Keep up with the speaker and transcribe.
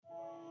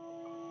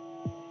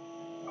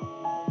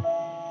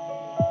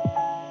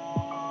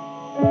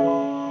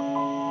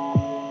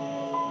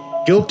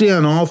Guilty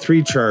on all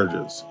three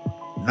charges.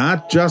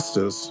 Not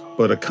justice,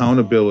 but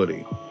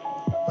accountability.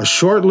 A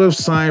short-lived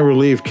sigh of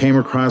relief came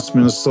across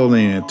Minnesota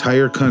and the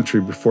entire country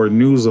before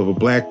news of a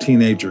black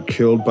teenager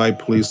killed by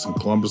police in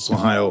Columbus,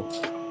 Ohio,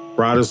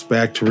 brought us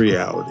back to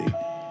reality.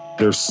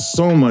 There's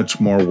so much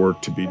more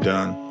work to be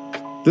done.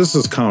 This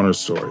is Counter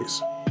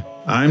Stories.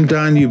 I'm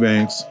Don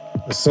Eubanks,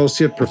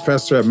 Associate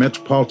Professor at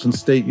Metropolitan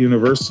State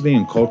University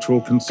in Cultural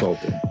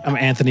Consulting. I'm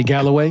Anthony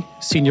Galloway,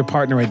 Senior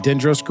Partner at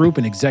Dendros Group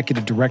and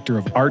Executive Director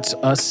of Arts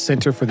Us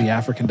Center for the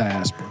African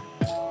Diaspora.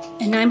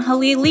 And I'm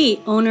Halil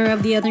Lee, owner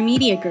of the Other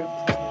Media Group.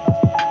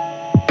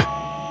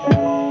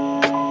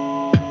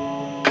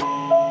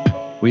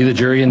 We, the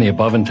jury, in the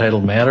above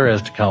entitled matter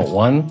as to count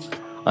 1,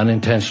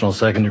 unintentional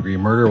second-degree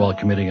murder while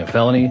committing a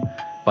felony,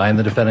 find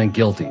the defendant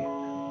guilty.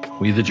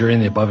 We, the jury, in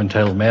the above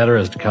entitled matter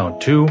as to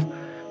count 2,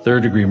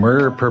 third-degree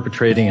murder,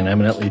 perpetrating an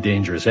eminently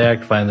dangerous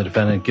act, find the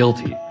defendant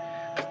guilty.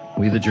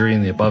 We, the jury,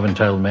 in the above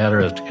entitled matter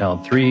as to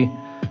count 3,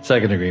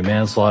 second-degree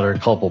manslaughter,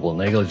 culpable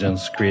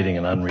negligence, creating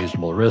an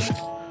unreasonable risk,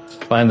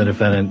 find the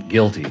defendant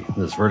guilty.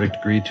 This verdict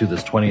agreed to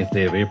this 20th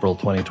day of April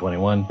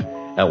 2021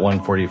 at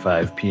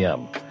 1:45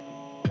 p.m.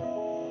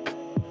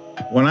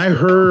 When I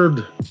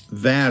heard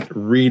that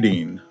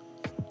reading,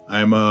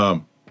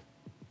 I'm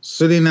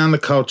sitting on the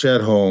couch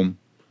at home,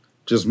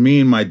 just me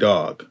and my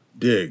dog,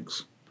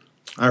 Diggs.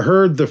 I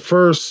heard the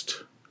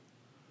first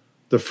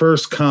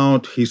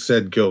count, he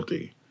said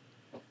guilty.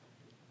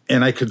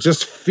 And I could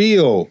just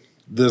feel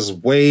this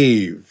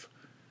wave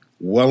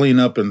welling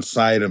up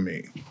inside of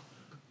me.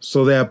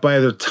 So that by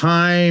the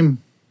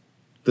time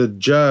the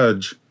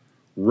judge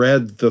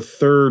read the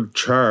third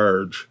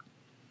charge,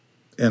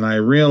 and I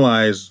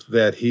realized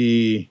that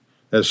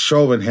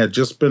Chauvin had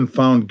just been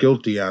found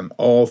guilty on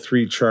all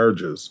three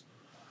charges,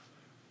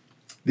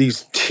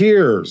 these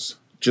tears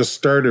just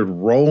started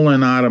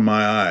rolling out of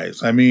my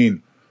eyes. I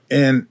mean,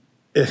 and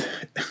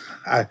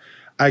I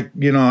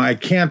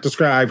can't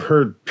describe. I've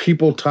heard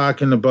people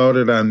talking about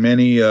it on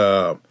many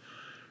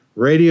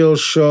radio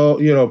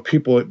shows.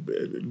 People,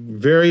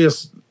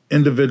 various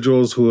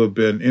individuals who have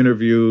been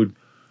interviewed.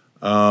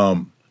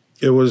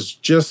 It was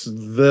just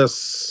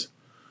this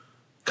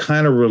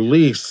kind of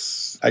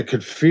release. I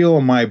could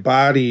feel my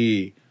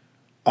body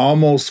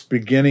almost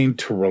beginning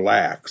to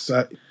relax.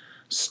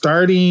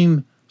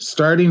 Starting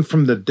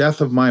from the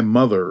death of my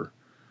mother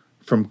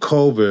from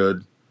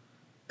COVID,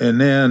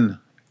 and then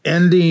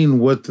ending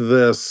with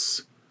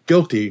this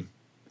guilty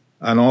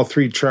on all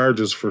three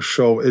charges for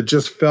Chauvin. It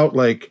just felt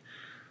like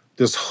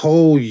this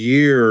whole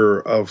year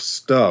of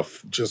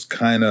stuff just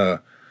kind of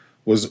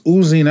was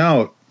oozing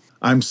out.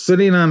 I'm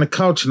sitting on the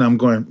couch and I'm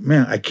going,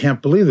 man, I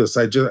can't believe this.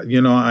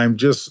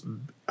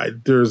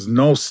 There's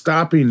no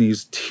stopping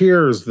these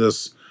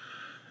tears.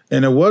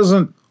 And it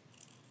wasn't,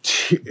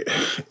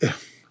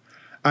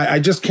 I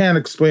just can't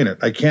explain it.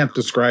 I can't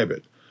describe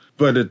it.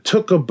 But it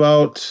took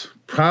about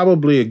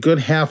probably a good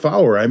half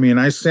hour. I mean,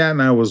 I sat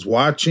and I was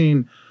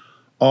watching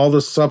all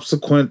the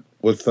subsequent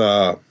with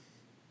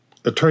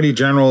Attorney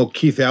General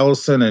Keith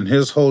Ellison and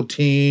his whole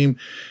team.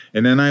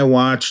 And then I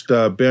watched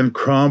Ben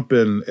Crump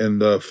and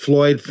the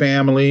Floyd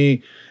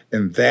family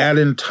and that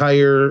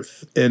entire,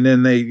 and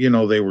then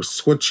they were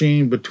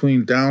switching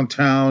between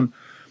downtown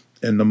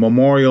and the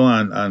memorial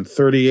on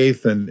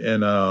 38th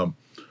and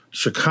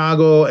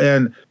Chicago.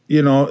 And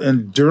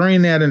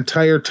during that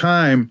entire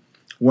time,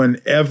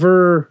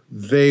 whenever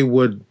they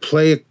would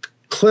play a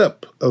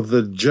clip of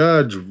the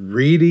judge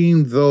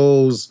reading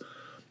those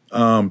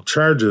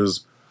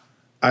charges,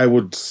 I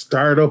would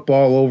start up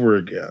all over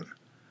again.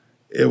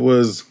 It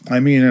was,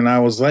 and I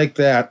was like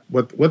that.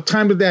 What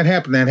time did that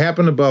happen? That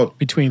happened about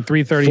between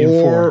 3:30 and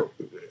 4.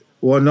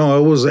 Well,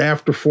 no, it was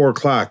after 4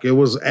 o'clock. It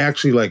was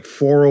actually like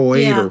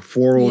 4:08 or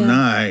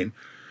 4:09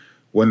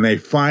 when they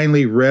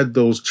finally read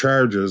those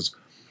charges.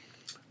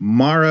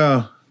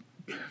 Mara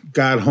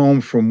got home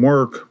from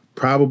work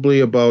probably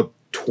about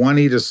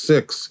 20 to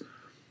 6,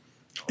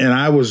 and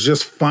I was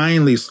just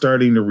finally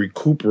starting to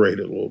recuperate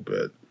a little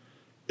bit,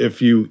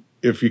 if you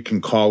can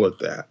call it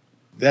that.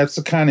 That's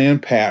the kind of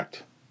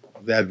impact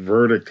that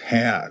verdict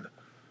had,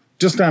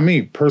 just on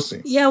me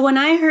personally. Yeah, when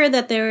I heard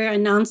that they were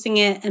announcing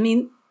it,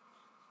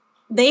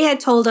 they had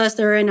told us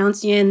they were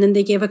announcing it, and then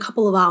they gave a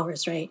couple of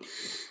hours, right?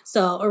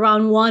 So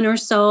around 1 or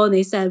so,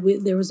 they said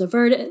there was a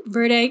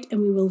verdict,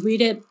 and we will read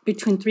it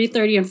between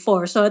 3:30 and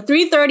 4. So at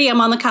 3:30, I'm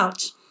on the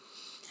couch.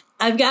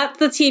 I've got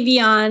the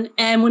TV on,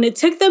 and when it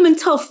took them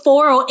until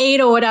 4:08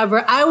 or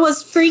whatever, I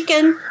was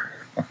freaking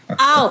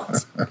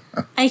out.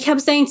 I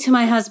kept saying to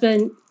my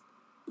husband,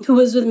 who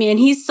was with me, and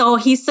he's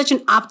such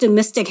an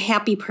optimistic,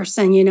 happy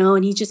person,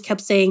 and he just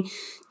kept saying,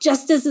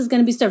 justice is going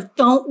to be served.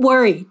 Don't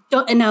worry.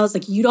 And I was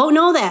like, you don't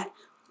know that.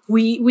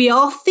 We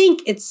all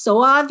think it's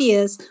so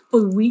obvious,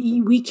 but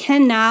we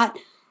cannot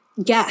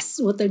guess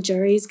what the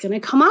jury is going to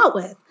come out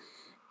with.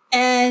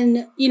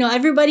 And,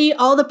 everybody,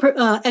 all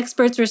the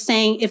experts were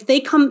saying, if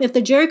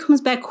the jury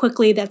comes back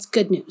quickly, that's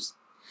good news.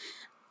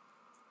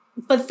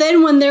 But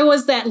then when there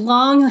was that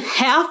long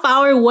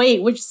half-hour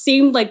wait, which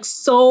seemed like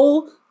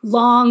so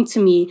long to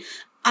me,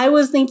 I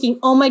was thinking,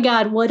 oh my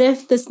God, what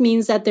if this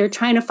means that they're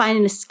trying to find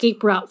an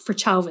escape route for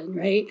Chauvin,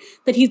 right?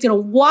 That he's going to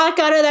walk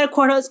out of that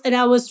courthouse. And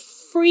I was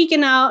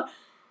freaking out.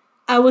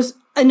 I was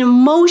an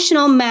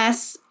emotional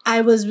mess.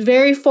 I was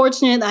very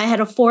fortunate that I had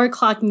a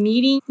 4:00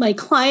 meeting. My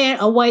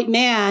client, a white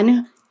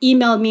man,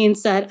 emailed me and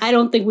said, I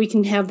don't think we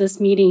can have this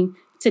meeting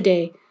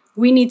today.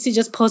 We need to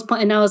just postpone.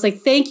 And I was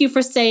like, thank you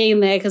for saying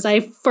that, because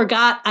I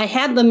forgot I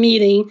had the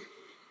meeting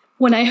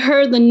when I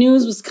heard the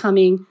news was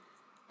coming.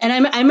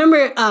 And I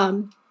remember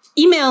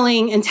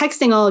emailing and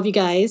texting all of you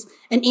guys.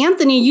 And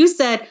Anthony, you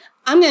said,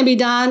 I'm going to be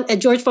done at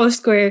George Floyd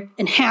Square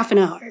in half an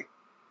hour.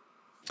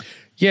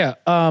 Yeah.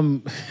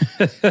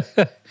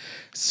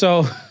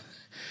 So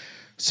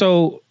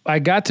I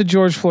got to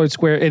George Floyd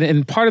Square,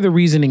 and part of the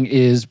reasoning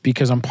is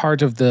because I'm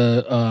part of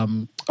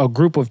a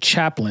group of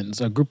chaplains,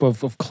 a group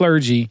of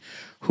clergy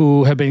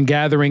who have been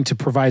gathering to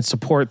provide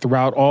support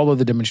throughout all of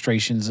the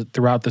demonstrations,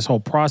 throughout this whole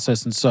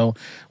process. And so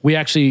we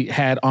actually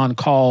had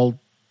on-call,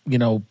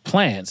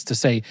 plans to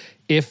say,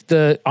 if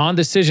on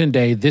decision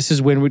day, this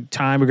is when we're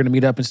going to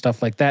meet up and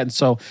stuff like that. And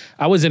so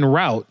I was en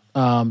route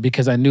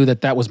because I knew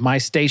that was my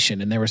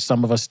station, and there were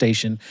some of us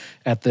stationed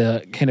at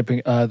the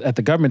at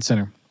the government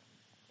center,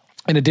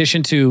 in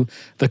addition to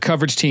the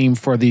coverage team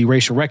for the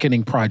Racial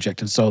Reckoning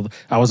Project. And so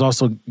I was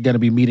also going to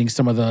be meeting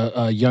some of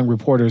the young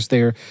reporters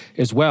there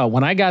as well.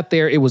 When I got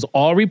there, it was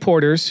all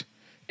reporters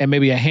and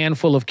maybe a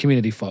handful of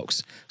community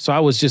folks. So I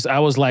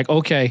was like,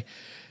 okay.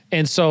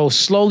 And so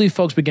slowly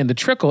folks began to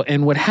trickle.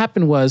 And what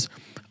happened was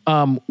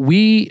I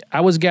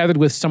was gathered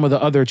with some of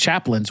the other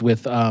chaplains,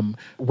 with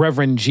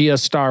Reverend Gia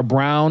Starr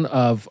Brown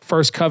of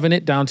First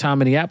Covenant downtown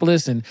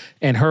Minneapolis, and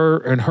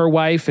her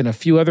wife and a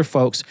few other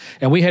folks.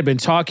 And we had been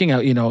talking.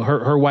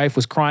 Her wife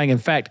was crying. In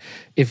fact,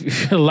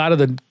 if a lot of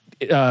the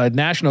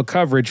national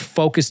coverage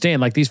focused in,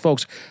 like these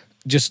folks,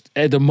 just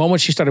at the moment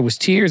she started with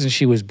tears and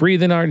she was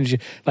breathing hard, and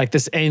like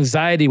this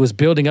anxiety was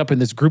building up in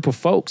this group of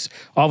folks.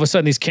 All of a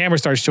sudden, these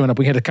cameras started showing up.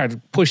 We had to kind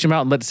of push them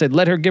out and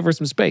let her give her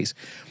some space.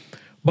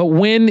 But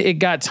when it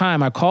got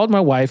time, I called my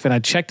wife and I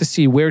checked to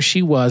see where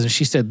she was, and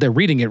she said they're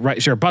reading it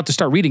right. They're about to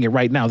start reading it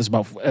right now. This is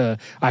about.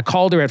 I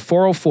called her at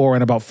 4:04,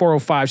 and about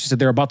 4:05, she said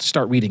they're about to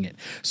start reading it.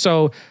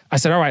 So I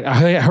said, all right,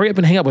 hurry up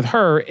and hang up with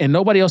her, and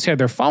nobody else had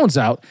their phones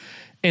out,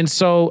 and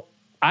so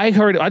I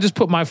just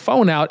put my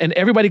phone out, and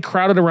everybody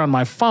crowded around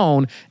my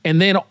phone, and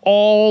then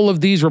all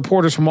of these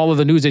reporters from all of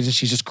the news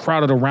agencies just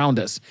crowded around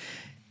us.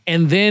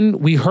 And then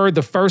we heard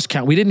the first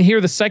count. We didn't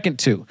hear the second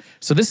two.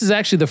 So this is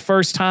actually the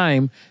first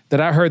time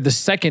that I heard the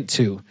second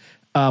two.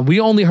 We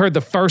only heard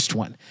the first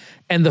one.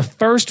 And the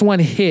first one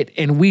hit,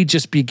 and we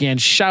just began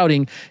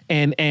shouting,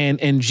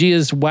 and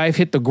Gia's wife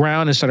hit the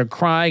ground and started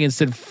crying and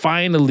said,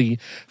 finally,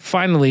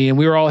 and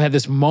we all had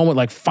this moment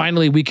like,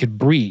 finally we could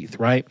breathe,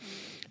 right?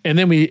 And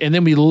then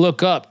we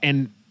look up,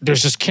 and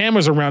there's just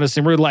cameras around us,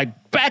 and we're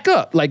like, back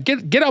up, like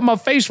get out my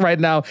face right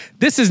now.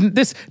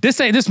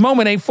 This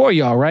moment ain't for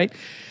y'all, right?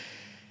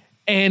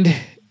 And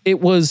it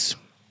was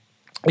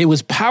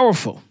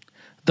powerful.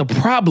 The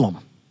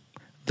problem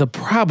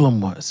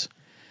was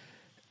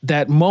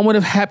that moment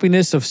of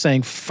happiness of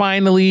saying,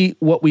 finally,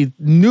 what we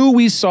knew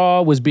we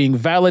saw was being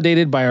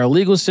validated by our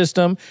legal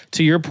system.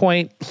 To your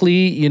point,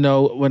 Lee,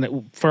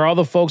 for all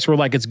the folks who were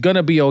like, it's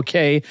gonna be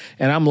okay.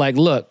 And I'm like,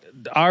 look,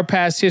 our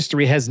past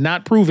history has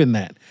not proven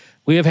that.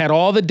 We have had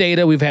all the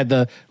data, we've had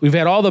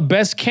all the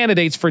best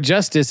candidates for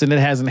justice, and it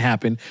hasn't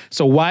happened.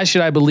 So why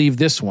should I believe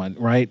this one,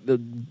 right?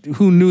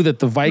 Who knew that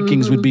the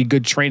Vikings would be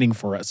good training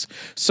for us?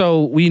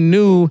 So we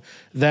knew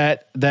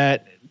that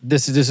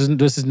this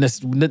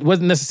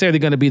wasn't necessarily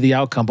going to be the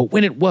outcome. But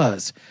when it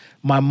was,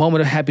 my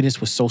moment of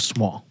happiness was so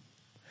small,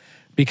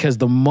 because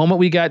the moment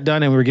we got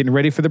done and we were getting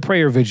ready for the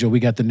prayer vigil, we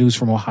got the news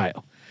from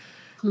Ohio,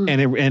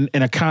 and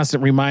a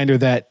constant reminder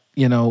that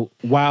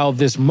while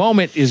this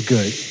moment is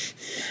good,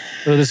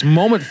 or this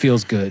moment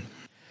feels good,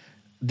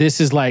 this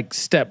is like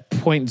step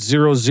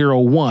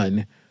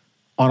 0.001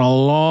 on a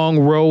long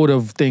road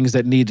of things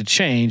that need to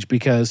change,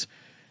 because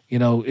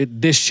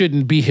this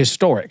shouldn't be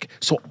historic.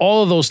 So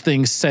all of those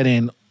things set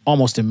in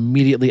almost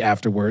immediately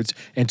afterwards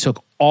and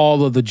took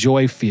all of the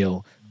joy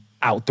feel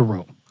out the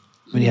room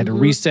when you had to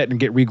reset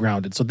and get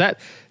regrounded. So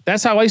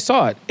that's how I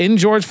saw it in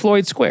George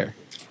Floyd Square.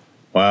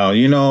 Wow,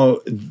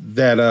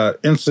 that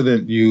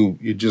incident you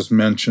just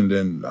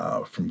mentioned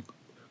from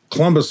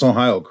Columbus,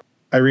 Ohio.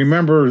 I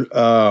remember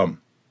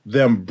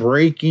them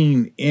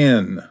breaking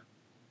in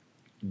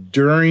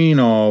during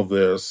all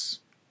this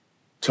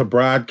to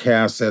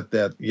broadcast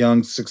that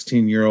young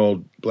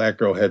 16-year-old black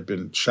girl had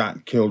been shot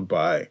and killed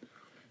by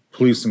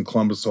police in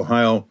Columbus,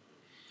 Ohio.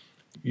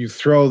 You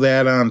throw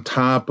that on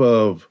top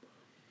of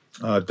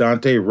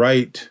Daunte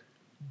Wright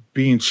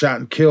being shot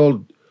and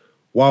killed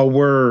while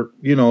we're,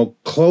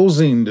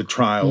 closing the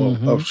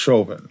trial of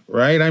Chauvin,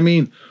 right? I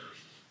mean,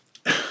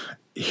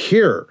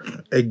 here,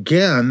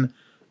 again,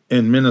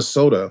 in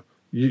Minnesota,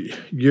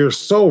 you're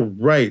so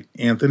right,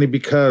 Anthony,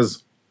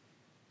 because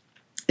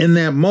in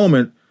that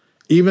moment,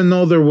 even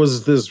though there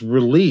was this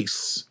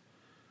release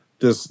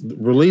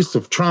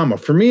of trauma,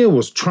 for me it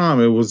was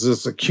trauma. It was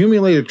this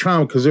accumulated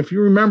trauma, because if you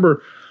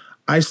remember,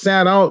 I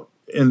sat out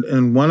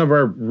in one of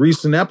our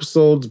recent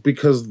episodes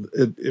because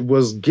it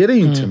was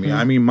getting to me.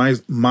 I mean,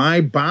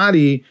 my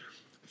body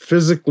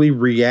physically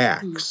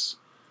reacts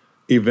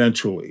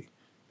eventually.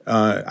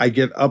 I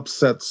get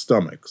upset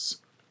stomachs.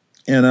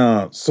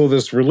 And so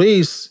this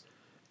release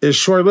is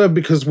short-lived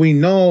because we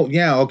know,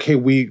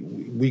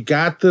 we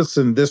got this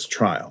in this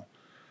trial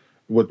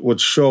with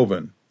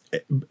Chauvin.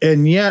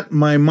 And yet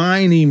my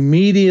mind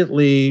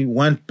immediately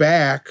went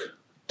back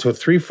to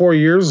 3-4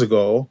 years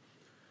ago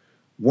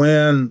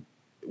when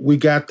we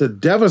got the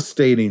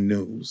devastating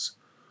news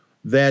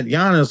that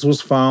Giannis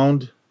was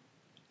found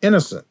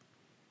innocent.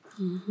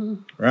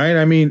 Right?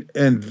 I mean,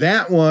 and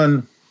that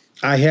one,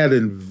 I had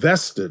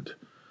invested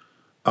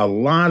a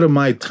lot of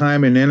my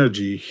time and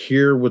energy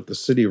here with the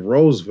city of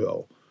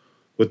Roseville,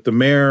 with the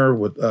mayor,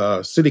 with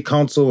city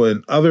council,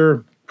 and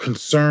other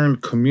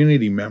concerned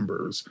community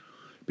members,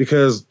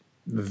 because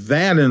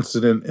that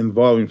incident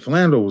involving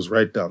Philando was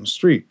right down the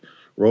street.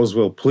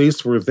 Roseville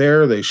police were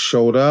there. They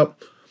showed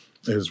up.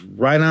 It was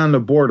right on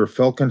the border,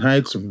 Falcon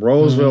Heights and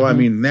Roseville. I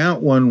mean,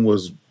 that one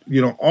was,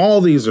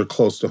 all these are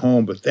close to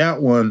home, but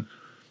that one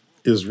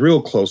is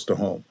real close to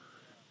home.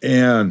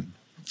 And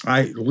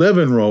I live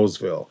in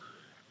Roseville.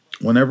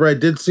 Whenever I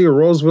did see a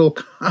Roseville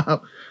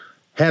cop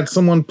had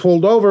someone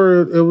pulled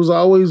over, it was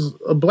always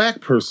a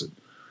black person.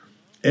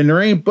 And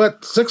there ain't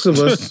but 6 of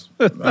us.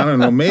 I don't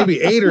know,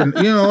 maybe 8 or,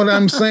 you know what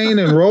I'm saying,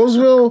 in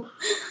Roseville.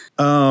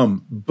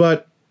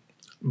 But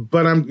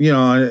I'm,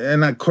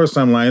 and of course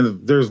I'm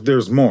lying.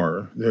 There's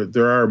more.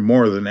 There are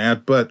more than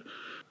that. But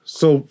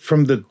so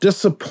from the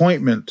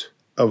disappointment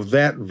of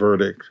that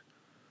verdict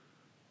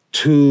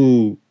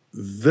to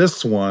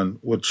this one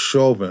with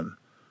Chauvin,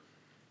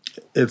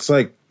 it's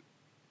like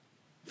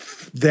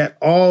that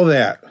all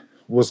that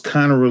was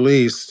kind of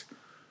released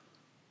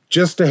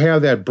just to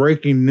have that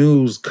breaking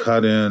news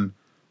cut in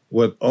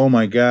with, oh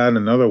my God,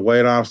 another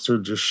white officer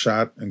just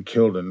shot and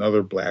killed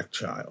another black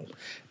child.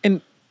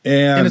 And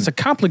it's a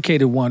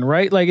complicated one,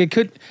 right? Like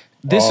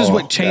this is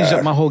what changed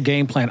up my whole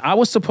game plan. I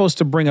was supposed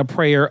to bring a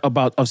prayer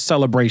of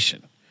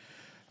celebration,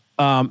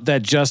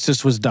 that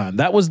justice was done.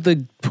 That was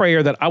the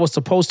prayer that I was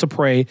supposed to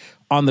pray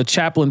on the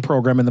chaplain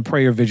program in the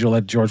prayer vigil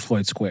at George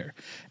Floyd Square,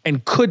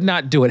 and could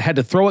not do it. Had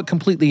to throw it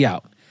completely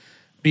out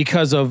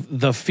because of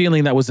the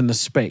feeling that was in the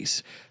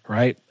space,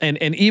 right? And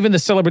even the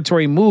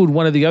celebratory mood,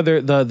 one of the other,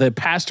 the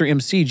pastor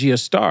MC, Gia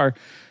Starr,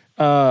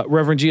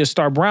 Reverend Gia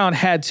Starr Brown,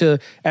 had to,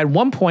 at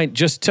one point,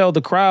 just tell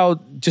the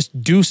crowd,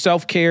 just do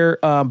self-care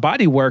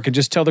body work and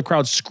just tell the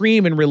crowd,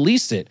 scream and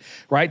release it,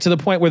 right? To the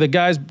point where the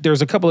guys,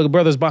 there's a couple of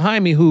brothers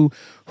behind me who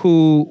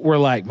were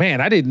like,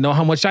 man, I didn't know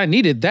how much I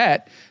needed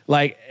that.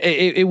 Like,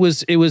 it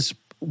was,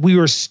 we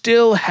were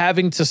still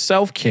having to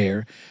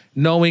self-care,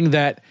 knowing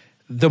that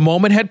the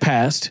moment had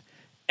passed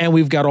and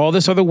we've got all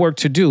this other work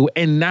to do.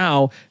 And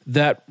now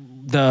that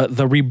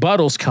the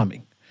rebuttal's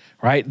coming,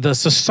 right? The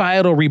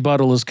societal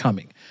rebuttal is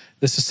coming.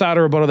 The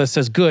societal rebuttal that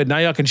says, good, now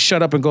y'all can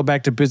shut up and go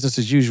back to business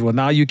as usual.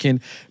 Now you can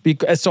be.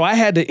 So I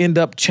had to end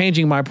up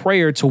changing my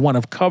prayer to one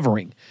of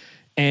covering.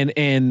 And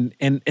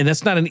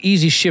that's not an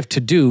easy shift to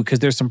do, because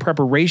there's some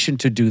preparation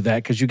to do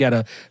that, because you got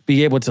to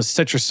be able to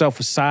set yourself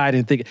aside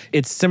and think.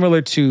 It's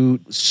similar to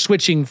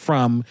switching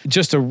from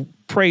just a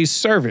praise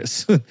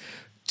service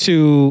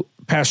to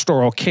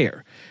pastoral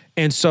care.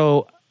 And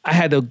so I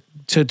had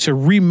to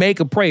remake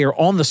a prayer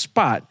on the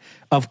spot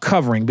of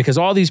covering, because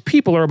all these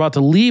people are about to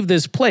leave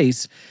this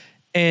place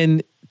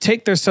and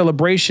take their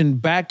celebration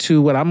back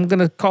to what I'm going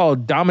to call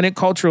dominant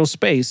cultural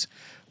space,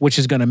 which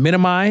is going to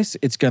minimize.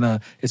 It's going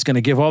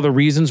to give all the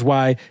reasons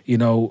why,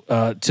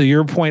 to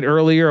your point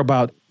earlier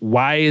about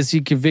why is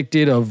he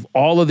convicted of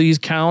all of these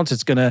counts.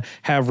 It's going to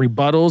have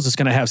rebuttals. It's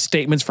going to have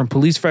statements from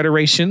police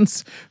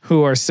federations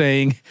who are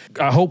saying,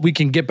 I hope we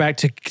can get back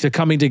to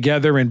coming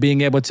together and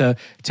being able to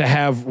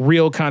have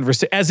real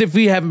conversation, as if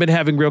we haven't been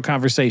having real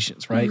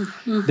conversations, right?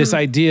 Mm-hmm. This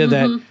idea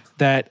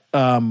that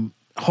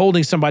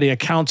holding somebody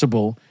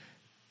accountable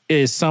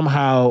is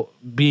somehow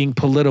being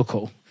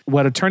political.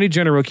 What Attorney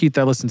General Keith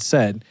Ellison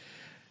said,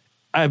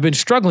 I've been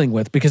struggling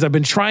with, because I've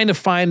been trying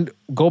to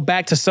go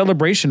back to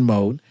celebration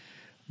mode,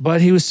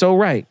 but he was so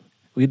right.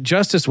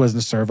 Justice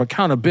wasn't served,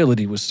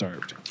 accountability was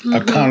served. Mm-hmm.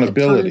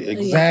 Accountability,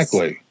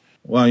 exactly. Yes.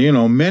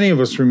 Well, many of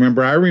us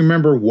remember, I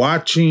remember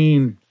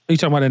watching... Are you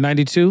talking about in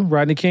 92,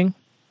 Rodney King?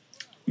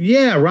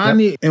 Yeah,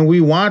 Rodney, yep. And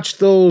we watched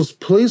those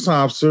police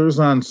officers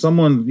on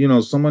someone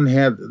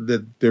had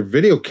their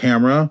video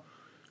camera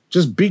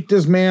just beat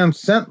this man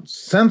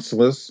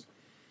senseless,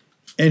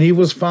 and he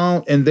was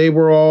found, and they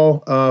were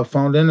all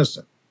found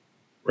innocent,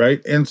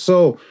 right? And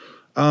so,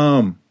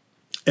 and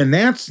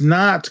that's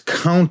not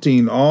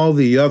counting all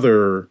the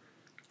other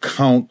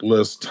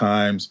countless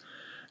times,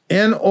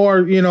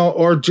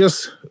 or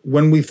just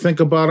when we think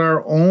about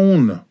our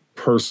own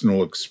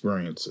personal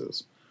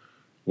experiences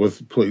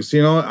with police.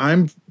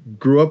 I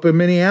grew up in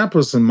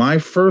Minneapolis, and my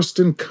first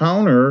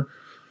encounter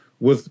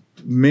with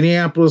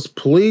Minneapolis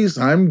police,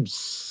 I'm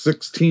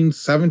 16,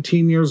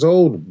 17 years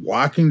old,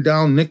 walking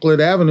down Nicollet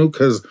Avenue,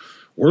 because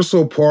we're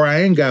so poor,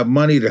 I ain't got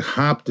money to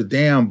hop the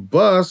damn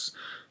bus.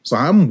 So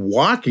I'm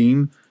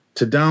walking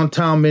to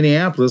downtown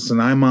Minneapolis,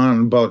 and I'm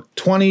on about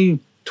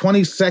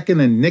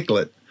 22nd and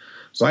Nicollet.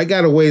 So I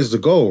got a ways to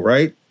go,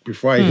 right?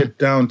 Before I hit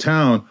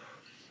downtown.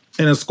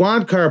 And a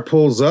squad car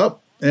pulls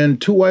up,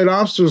 and 2 white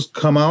officers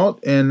come out,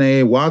 and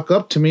they walk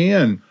up to me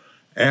and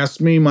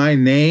ask me my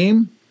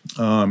name,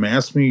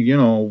 ask me,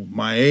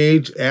 my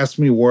age, ask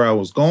me where I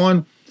was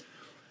going.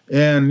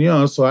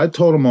 And, so I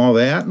told them all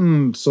that.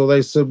 And so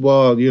they said,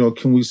 well,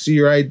 can we see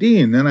your ID?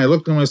 And then I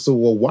looked at them and I said,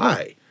 well,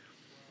 why?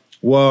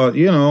 Well,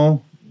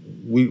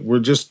 we're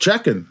just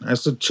checking. I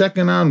said,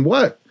 checking on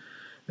what?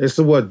 They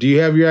said, what, do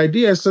you have your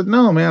ID? I said,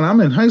 no, man, I'm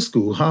in high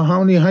school.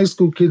 How many high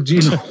school kids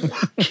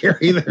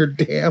carry their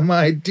damn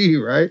ID,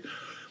 right?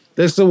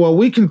 They said, well,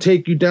 we can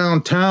take you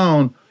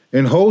downtown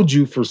and hold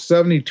you for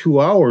 72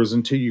 hours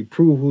until you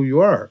prove who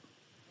you are.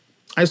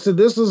 I said,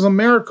 this is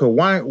America.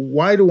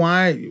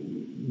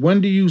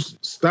 When do you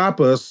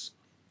stop us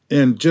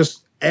and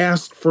just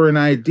ask for an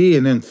ID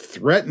and then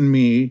threaten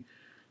me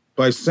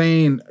by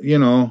saying,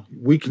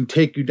 we can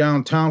take you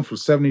downtown for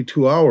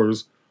 72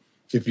 hours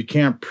if you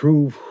can't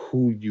prove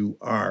who you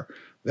are?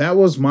 That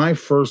was my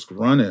first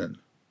run-in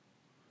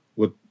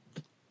with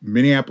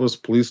Minneapolis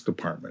Police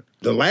Department.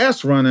 The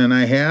last run-in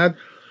I had,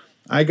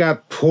 I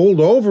got pulled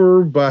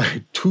over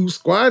by 2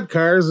 squad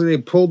cars, and they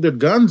pulled their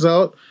guns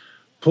out,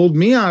 pulled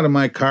me out of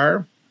my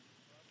car,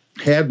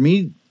 had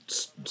me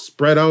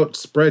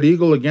spread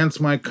eagle against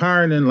my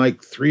car, and then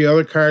like 3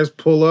 other cars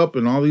pull up,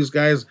 and all these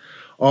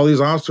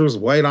officers,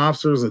 white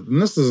officers,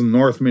 and this is in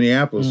North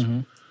Minneapolis,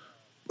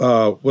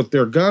 with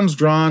their guns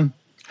drawn,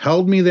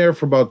 held me there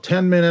for about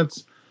 10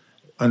 minutes.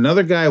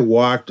 Another guy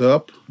walked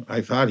up.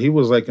 I thought he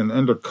was like an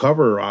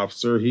undercover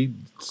officer. He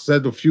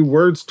said a few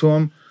words to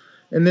him,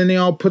 and then they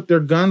all put their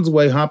guns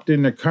away, hopped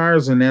in their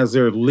cars, and as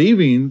they're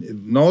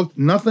leaving,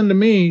 nothing to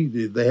me.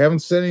 They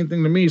haven't said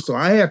anything to me, so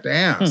I have to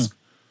ask,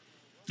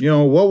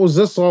 what was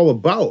this all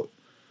about?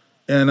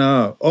 And,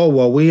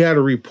 we had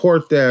a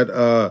report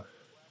that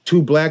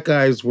 2 black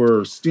guys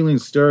were stealing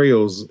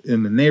stereos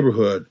in the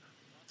neighborhood,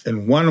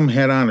 and one of them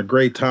had on a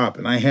gray top,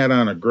 and I had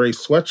on a gray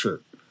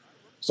sweatshirt.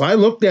 So I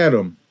looked at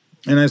him,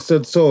 and I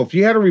said, so if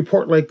you had a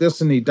report like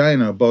this in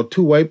Edina about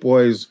 2 white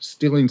boys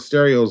stealing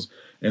stereos,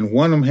 and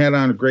one of them had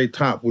on a gray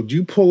top, would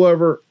you pull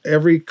over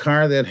every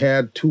car that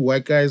had 2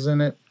 white guys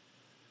in it?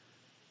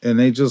 And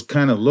they just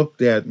kind of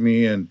looked at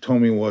me and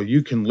told me, well,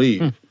 you can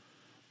leave,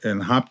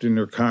 and hopped in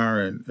their car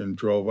and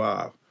drove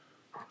off.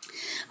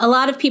 A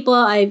lot of people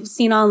I've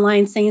seen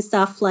online saying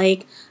stuff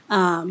like,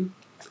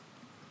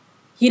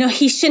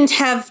 he shouldn't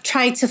have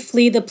tried to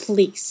flee the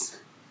police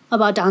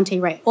about Daunte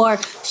Wright, or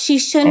she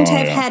shouldn't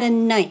have had a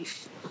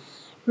knife,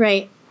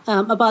 right?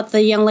 About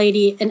the young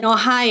lady in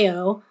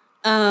Ohio.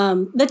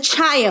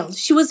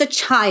 She was a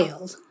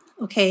child,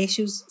 okay?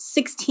 She was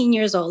 16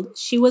 years old.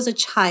 She was a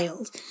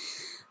child.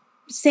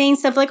 Saying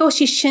stuff like,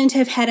 she shouldn't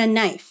have had a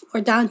knife,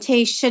 or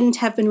Daunte shouldn't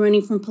have been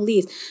running from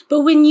police.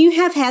 But when you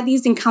have had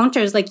these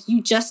encounters like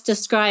you just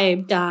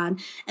described, Don,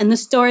 and the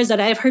stories that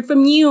I've heard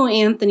from you,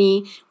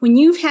 Anthony, when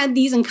you've had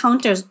these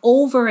encounters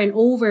over and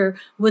over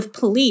with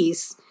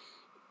police,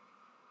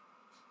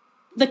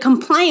 the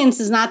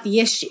compliance is not the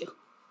issue,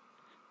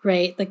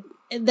 right? Like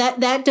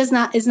that is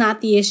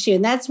not the issue.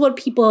 And that's what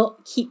people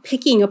keep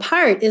picking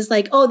apart is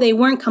like, they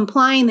weren't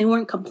complying.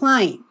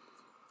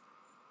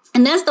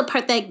 And that's the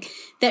part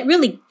that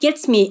really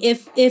gets me.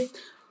 If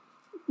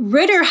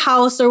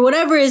Ritterhouse or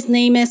whatever his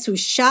name is, who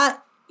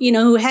shot,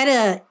 who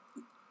had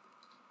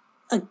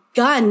a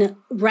gun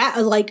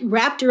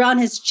wrapped around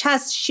his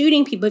chest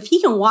shooting people, if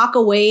he can walk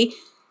away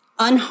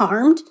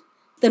unharmed,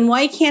 then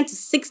why can't a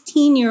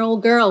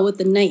 16-year-old girl with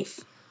a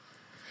knife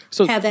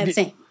have that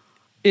same?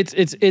 It's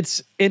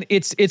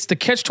the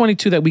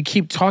catch-22 that we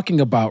keep talking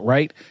about,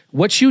 right?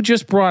 What you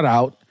just brought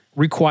out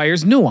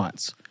requires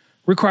nuance,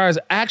 requires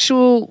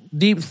actual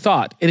deep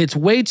thought, and it's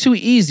way too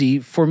easy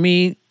for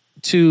me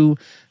to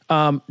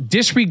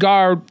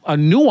disregard a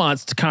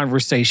nuanced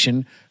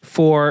conversation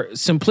for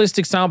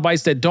simplistic sound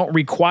bites that don't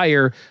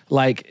require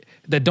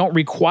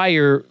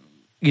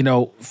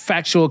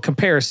factual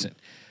comparison.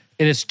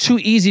 And it's too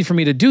easy for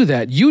me to do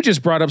that. You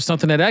just brought up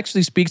something that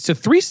actually speaks to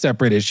 3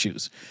 separate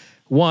issues.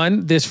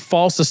 1, this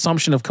false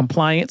assumption of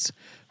compliance,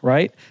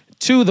 right?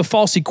 2, the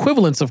false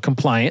equivalence of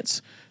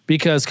compliance,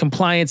 because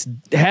compliance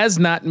has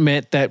not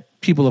meant that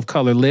people of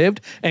color lived,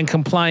 and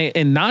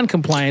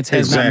non-compliance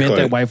has not meant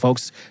that white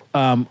folks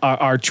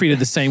are treated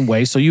the same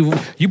way. So you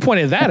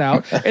pointed that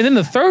out. And then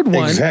the third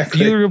one,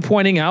 you were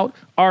pointing out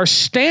our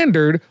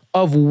standard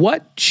of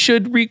what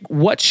should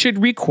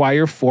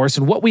require force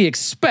and what we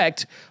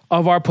expect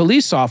of our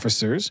police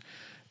officers,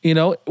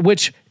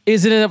 which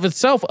is in and of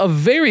itself a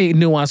very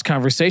nuanced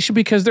conversation,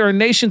 because there are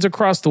nations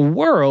across the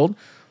world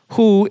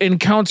who have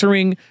to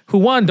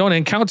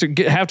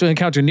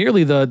encounter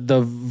nearly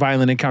the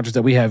violent encounters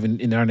that we have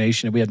in our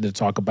nation that we had to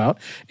talk about,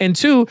 and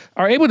 2,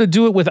 are able to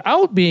do it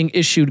without being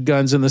issued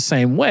guns in the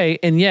same way,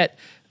 and yet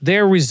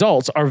their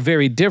results are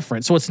very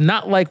different. So it's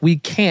not like we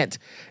can't,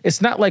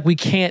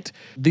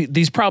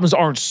 these problems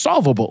aren't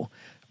solvable,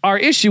 Our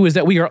issue is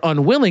that we are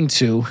unwilling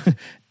to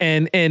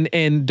and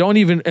don't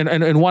even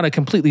and want to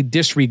completely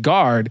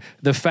disregard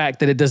the fact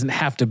that it doesn't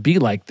have to be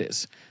like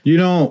this. You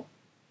know,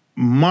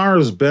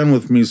 Mara's been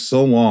with me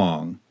so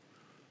long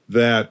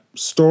that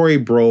story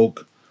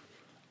broke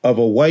of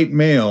a white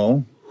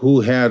male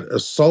who had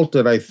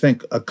assaulted, I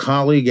think, a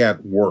colleague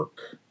at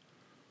work.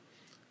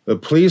 The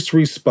police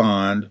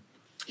respond.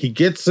 He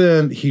gets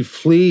in,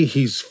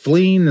 he's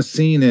fleeing the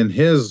scene in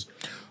his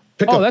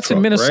pickup Oh, that's truck,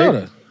 in Minnesota.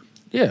 right?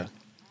 Yeah.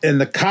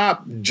 And the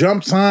cop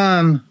jumps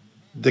on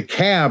the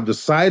cab, the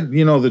side,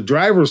 the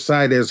driver's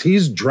side as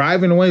he's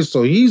driving away.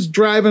 So he's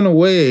driving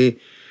away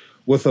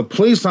with a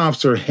police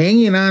officer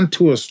hanging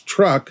onto his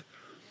truck,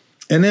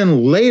 and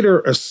then later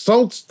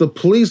assaults the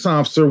police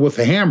officer with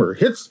a hammer,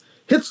 hits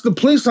the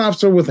police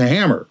officer with a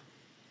hammer,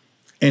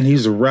 and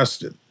he's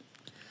arrested.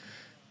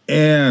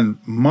 And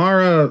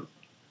Mara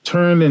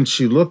turned and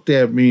she looked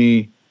at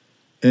me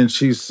and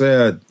she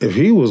said, if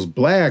he was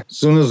black, as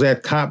soon as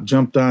that cop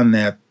jumped on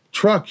that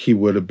truck, he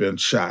would have been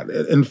shot.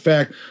 In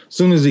fact, as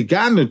soon as he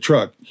got in the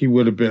truck, he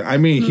would have been,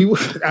 he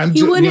wouldn't have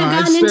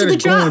gotten into the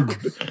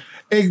truck.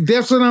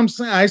 That's what I'm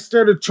saying. I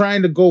started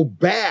trying to go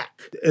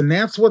back. And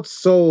that's what's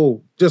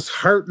so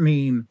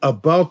disheartening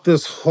about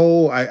this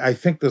whole, I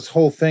think this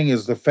whole thing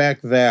is the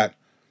fact that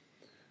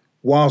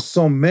while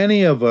so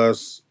many of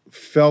us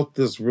felt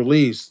this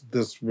release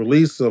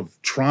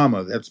of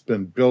trauma that's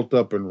been built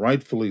up, and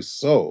rightfully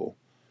so,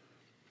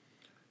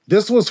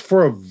 this was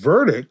for a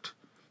verdict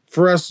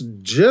for us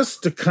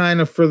just to kind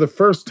of, for the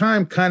first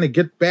time, kind of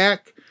get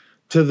back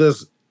to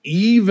this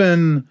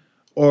even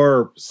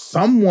or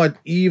somewhat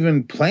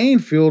even playing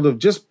field of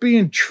just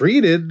being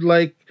treated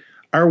like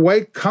our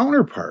white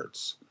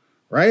counterparts,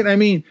 right? I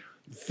mean,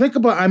 think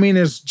about,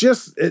 it's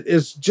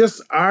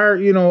just our,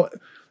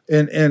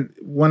 and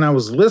when I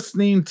was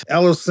listening to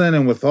Ellison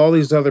and with all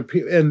these other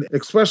people, and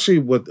especially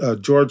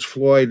with George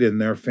Floyd and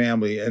their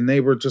family, and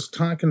they were just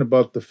talking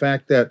about the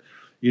fact that,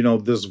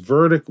 this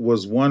verdict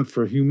was one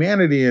for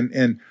humanity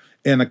and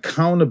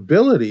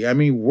accountability. I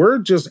mean, we're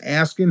just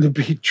asking to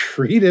be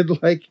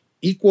treated like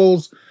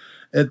equals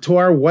to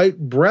our white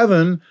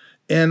brethren,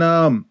 and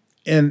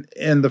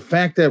the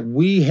fact that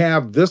we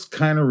have this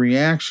kind of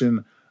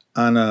reaction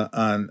on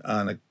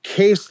a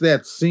case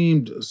that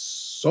seemed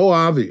so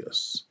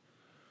obvious,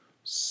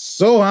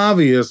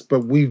 but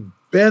we've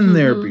been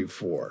there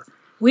before.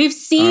 We've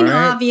seen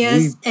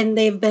obvious, and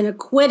they've been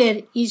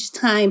acquitted each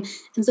time,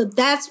 and so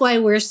that's why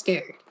we're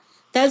scared.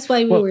 That's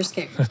why we were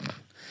scared.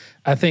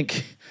 I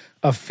think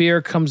a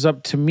fear comes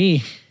up to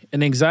me,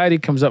 an anxiety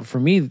comes up for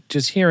me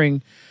just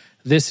hearing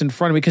this in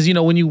front of me, because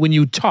when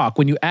you talk,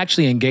 when you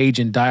actually engage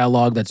in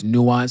dialogue that's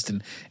nuanced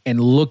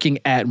and looking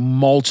at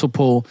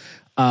multiple,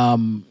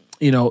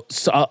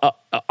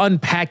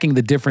 unpacking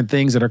the different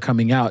things that are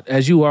coming out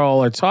as you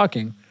all are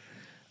talking.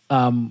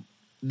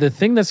 The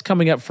thing that's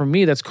coming up for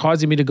me that's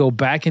causing me to go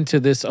back into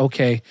this,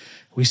 okay,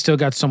 we still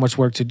got so much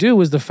work to do,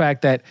 is the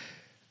fact that,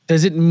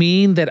 does it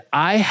mean that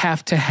I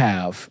have to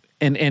have,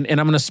 and I'm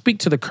going to speak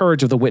to the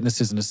courage of the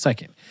witnesses in a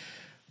second,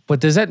 but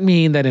does that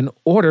mean that in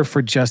order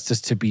for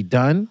justice to be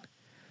done,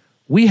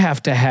 we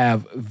have to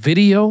have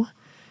video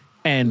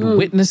and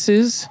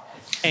witnesses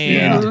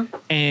and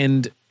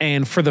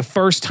for the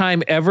first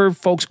time ever,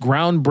 folks,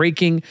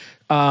 groundbreaking,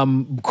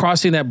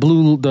 crossing that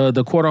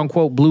the quote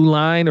unquote blue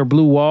line or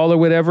blue wall or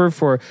whatever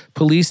for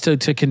police to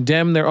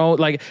condemn their own?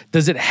 Like,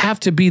 does it have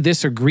to be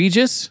this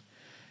egregious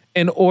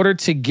in order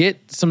to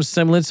get some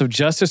semblance of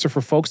justice, or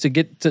for folks to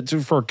get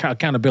for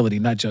accountability,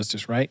 not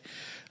justice, right?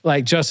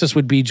 Like, justice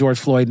would be George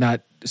Floyd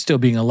not still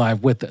being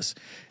alive with us,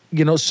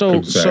 so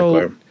exactly.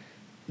 So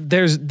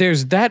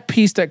there's that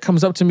piece that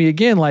comes up to me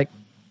again, like,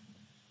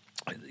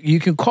 you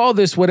can call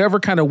this whatever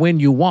kind of win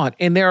you want.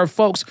 And there are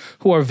folks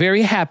who are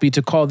very happy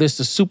to call this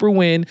a super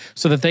win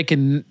so that they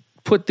can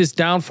put this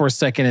down for a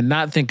second and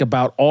not think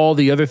about all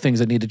the other things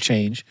that need to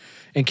change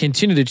and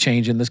continue to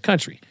change in this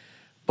country.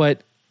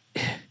 But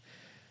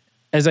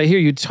as I hear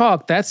you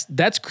talk,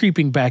 that's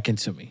creeping back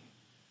into me.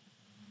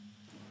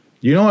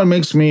 You know what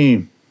makes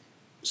me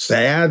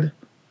sad?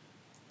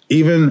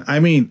 And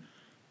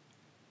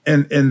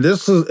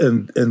this is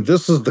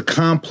the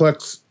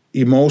complex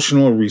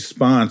emotional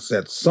response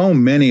that so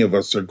many of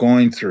us are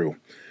going through.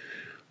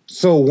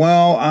 So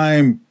while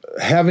I'm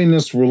having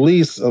this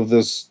release of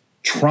this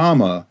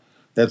trauma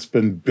that's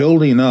been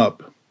building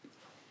up,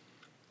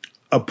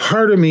 a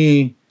part of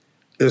me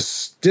is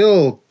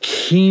still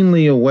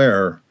keenly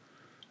aware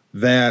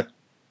that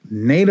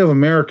Native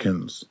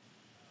Americans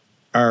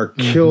are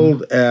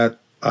killed at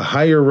a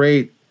higher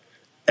rate,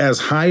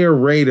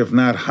 if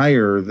not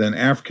higher, than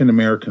African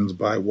Americans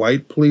by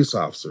white police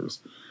officers.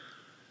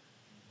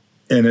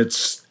 And it's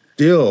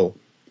still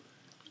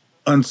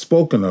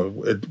unspoken of.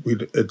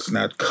 It's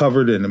not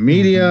covered in the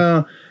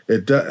media.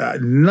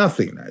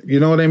 Nothing. You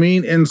know what I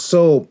mean? And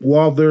so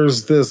while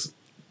there's this,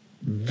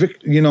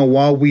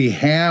 while we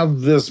have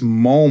this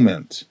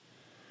moment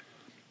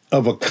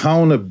of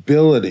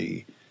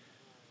accountability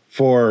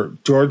for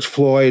George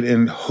Floyd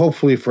and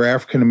hopefully for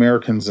African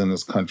Americans in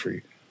this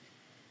country,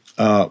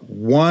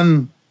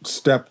 one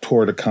step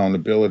toward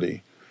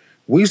accountability.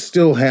 We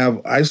still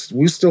have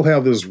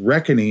this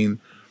reckoning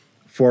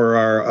for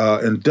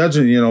our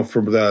indigenous,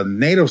 from the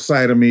native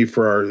side of me,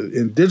 for our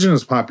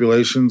indigenous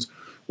populations,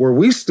 where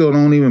we still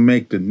don't even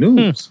make the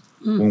news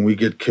when we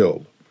get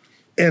killed.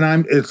 And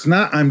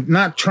I'm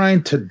not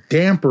trying to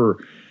damper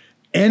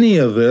any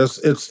of this.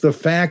 It's the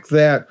fact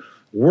that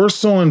we're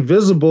so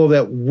invisible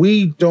that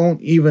we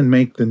don't even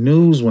make the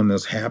news when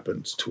this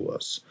happens to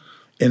us.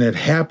 And it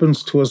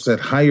happens to us at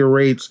higher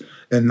rates,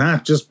 and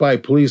not just by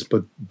police,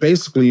 but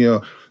basically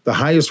the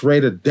highest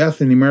rate of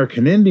death in the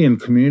American Indian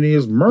community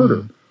is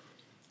murder.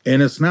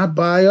 And it's not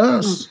by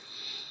us.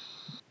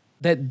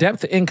 That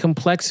depth and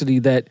complexity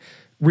that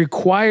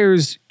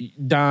requires,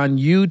 Don,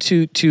 you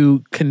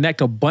to connect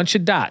a bunch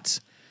of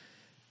dots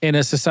in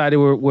a society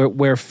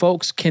where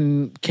folks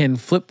can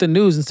flip the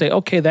news and say,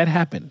 okay, that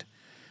happened,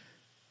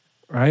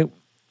 right?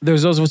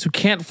 There's those of us who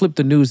can't flip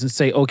the news and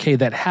say, okay,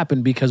 that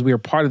happened, because we are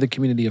part of the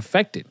community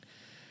affected.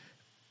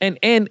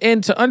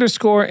 And to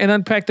underscore and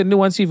unpack the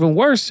nuance even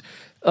worse,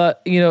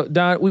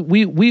 Don,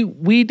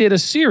 we did a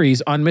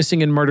series on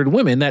missing and murdered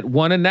women that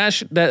won a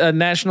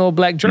National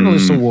Black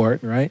Journalist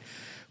Award, right?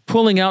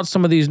 Pulling out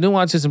some of these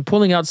nuances and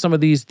pulling out some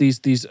of these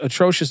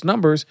atrocious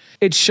numbers.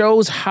 It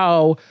shows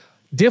how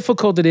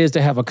difficult it is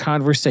to have a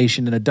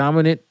conversation in a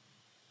dominant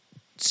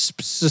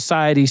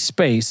society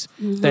space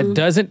that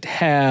doesn't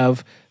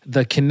have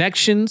the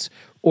connections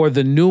or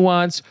the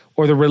nuance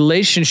or the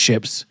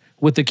relationships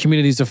with the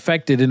communities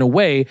affected in a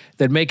way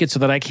that make it so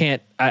that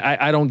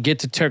I don't get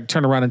to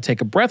turn around and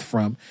take a breath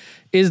from,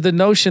 is the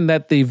notion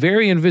that the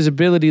very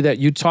invisibility that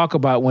you talk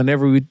about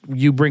whenever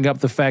you bring up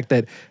the fact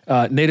that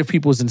Native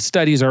peoples in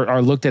studies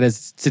are looked at as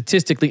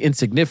statistically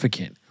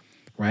insignificant,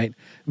 right?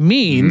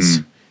 Means,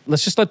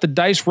 let's just let the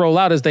dice roll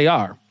out as they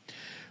are.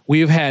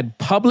 We have had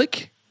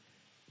public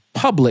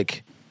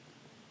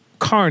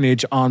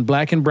carnage on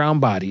Black and brown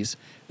bodies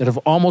that have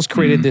almost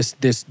created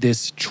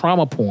this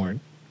trauma porn,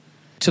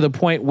 to the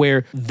point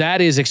where that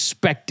is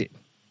expected.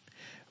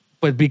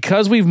 But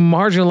because we've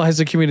marginalized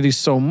the community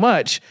so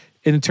much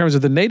in terms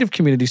of the Native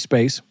community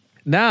space,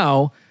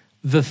 now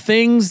the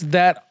things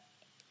that,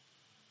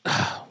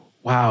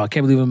 wow, I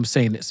can't believe I'm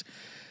saying this.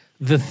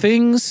 The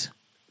things,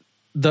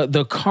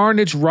 the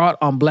carnage wrought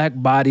on Black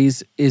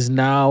bodies is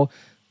now,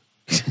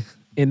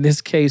 in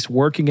this case,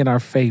 working in our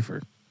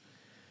favor.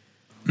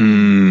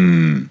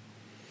 And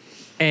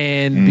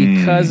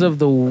because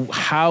of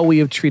how we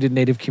have treated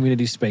Native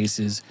community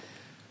spaces,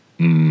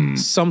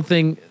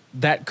 something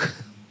that,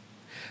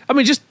 I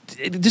mean, just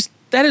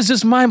that is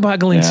just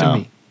mind-boggling to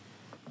me.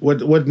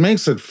 What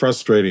makes it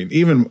frustrating,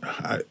 even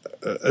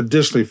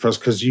additionally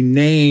frustrating, because you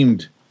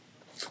named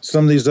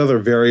some of these other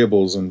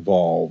variables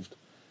involved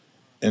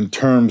in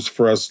terms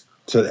for us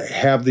to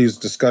have these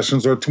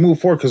discussions or to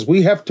move forward, because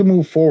we have to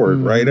move forward,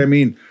 right? I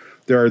mean,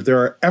 there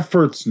are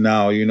efforts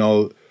now,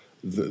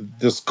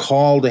 this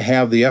call to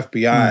have the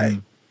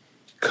FBI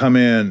come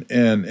in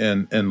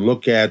and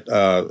look at,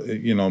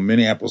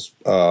 Minneapolis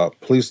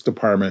Police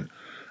Department,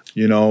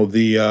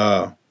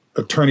 the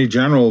Attorney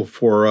General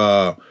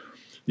for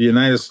the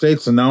United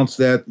States announced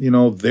that,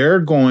 they're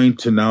going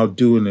to now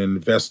do an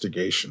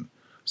investigation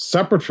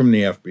separate from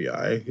the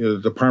FBI. The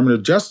Department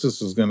of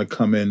Justice is going to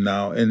come in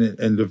now and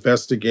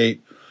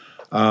investigate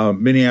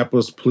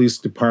Minneapolis Police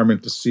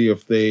Department to see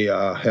if they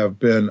have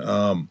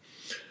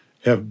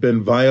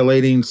been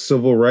violating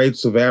civil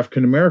rights of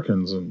African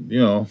Americans.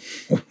 And,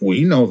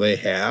 we know they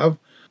have.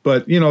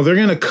 But, they're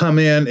going to come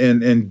in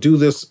and do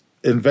this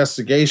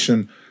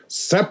investigation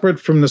separate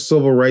from the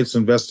civil rights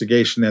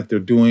investigation that they're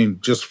doing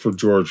just for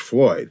George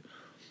Floyd.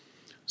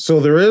 So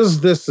there is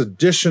this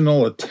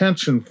additional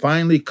attention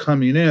finally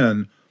coming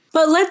in.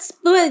 But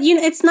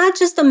it's not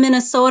just a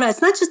Minnesota,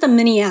 it's not just a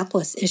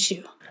Minneapolis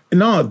issue.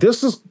 No,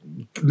 this is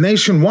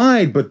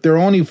nationwide, but they're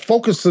only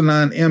focusing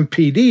on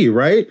MPD,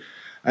 right?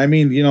 I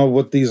mean,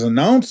 with these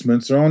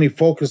announcements, they're only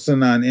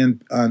focusing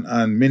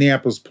on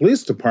Minneapolis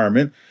Police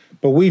Department,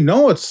 but we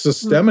know it's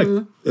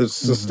systemic. It's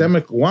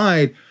systemic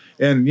wide.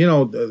 And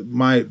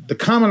the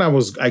comment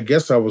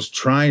I was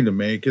trying to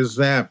make is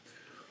that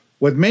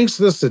what makes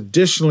this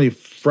additionally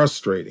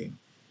frustrating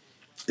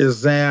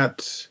is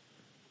that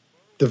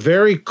the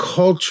very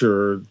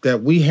culture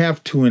that we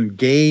have to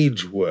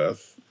engage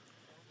with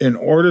in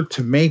order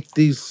to make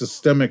these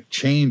systemic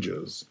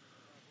changes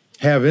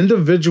have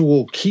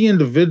key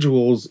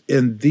individuals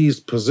in these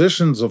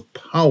positions of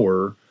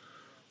power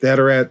that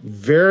are at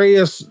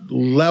various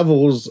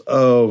levels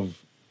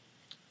of,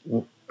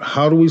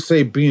 how do we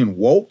say, being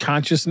woke?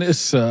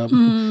 Consciousness.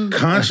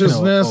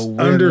 Consciousness,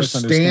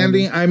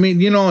 understanding. I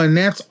mean, and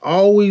that's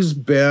always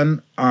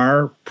been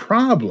our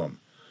problem,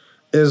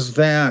 is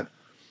that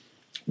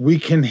we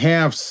can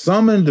have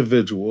some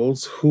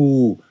individuals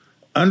who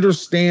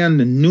understand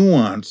the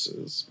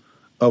nuances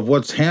of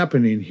what's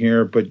happening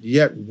here, but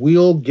yet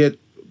we'll get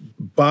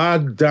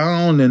bogged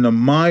down in a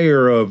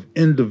mire of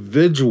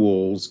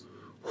individuals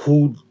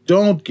who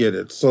don't get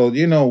it. So,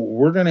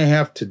 we're going to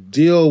have to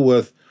deal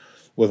with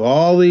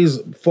all these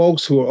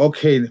folks who are,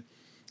 okay,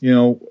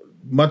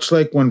 much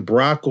like when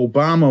Barack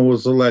Obama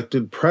was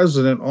elected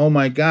president, oh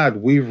my God,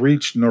 we've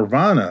reached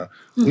nirvana.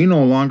 We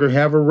no longer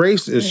have a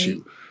race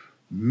issue.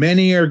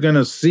 Many are going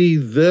to see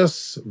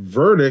this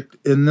verdict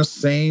in the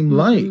same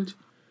light.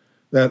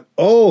 That,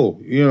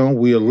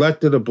 we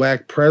elected a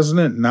black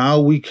president. Now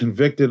we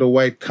convicted a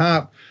white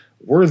cop.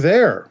 We're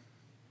there,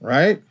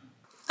 right?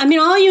 I mean,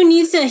 all you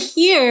need to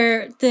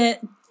hear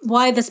that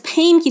why this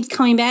pain keeps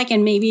coming back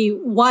and maybe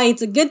why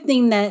it's a good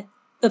thing that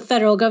the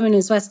federal government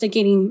is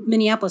investigating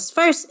Minneapolis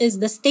first is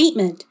the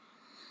statement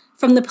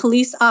from the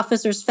Police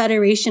Officers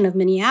Federation of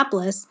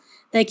Minneapolis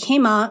that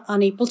came out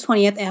on April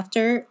 20th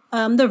after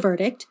the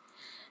verdict.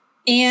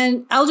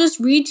 And I'll just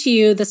read to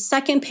you the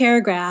second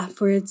paragraph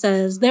where it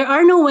says, "There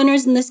are no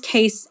winners in this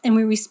case, and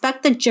we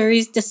respect the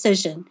jury's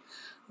decision.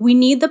 We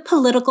need the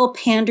political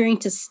pandering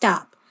to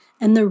stop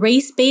and the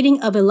race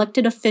baiting of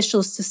elected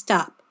officials to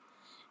stop.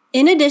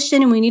 In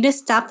addition, we need to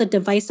stop the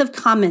divisive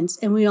comments,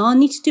 and we all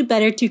need to do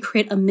better to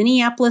create a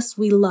Minneapolis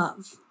we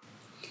love."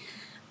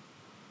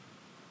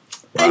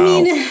 Wow. I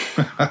mean,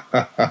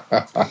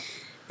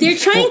 they're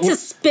trying to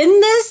spin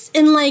this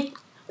in like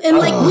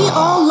we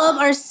all love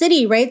our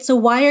city, right? So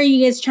why are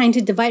you guys trying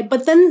to divide?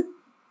 But then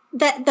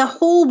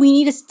we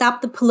need to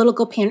stop the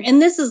political pander.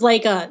 And this is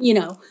like a,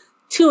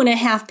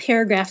 2.5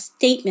 paragraph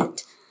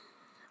statement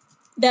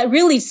that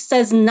really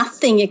says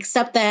nothing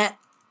except that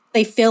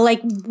they feel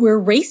like we're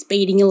race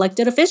baiting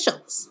elected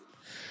officials.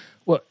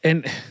 Well,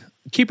 and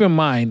keep in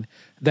mind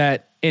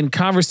that in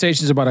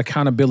conversations about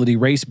accountability,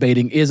 race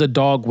baiting is a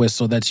dog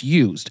whistle that's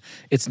used.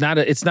 It's not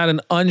an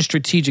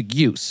unstrategic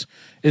use.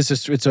 It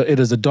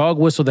is a dog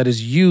whistle that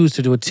is used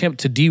to attempt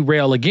to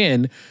derail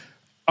again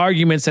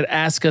arguments that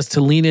ask us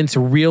to lean into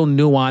real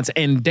nuance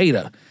and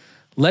data.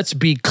 Let's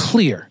be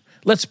clear.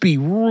 Let's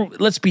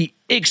be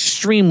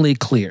extremely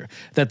clear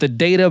that the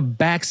data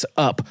backs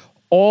up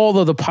all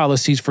of the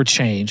policies for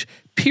change,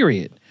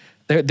 period.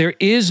 There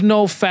is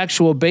no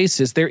factual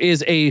basis. There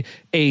is a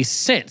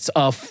sense,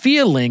 a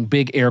feeling,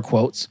 big air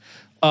quotes,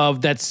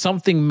 of that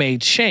something may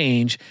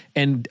change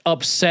and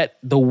upset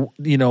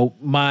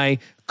my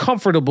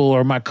comfortable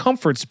or my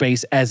comfort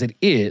space as it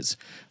is.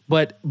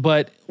 But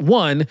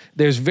one,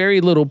 there's very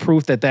little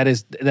proof that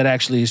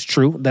actually is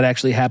true, that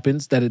actually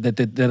happens,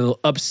 that'll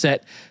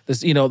upset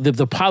this.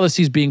 The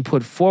policies being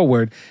put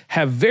forward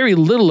have very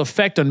little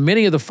effect on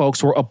many of the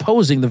folks who are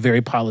opposing the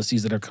very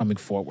policies that are coming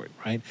forward,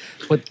 right?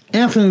 But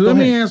Anthony, let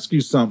me ask you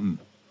something.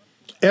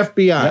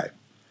 FBI, yep.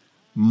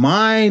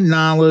 My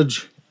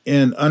knowledge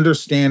and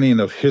understanding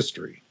of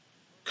history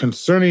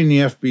concerning the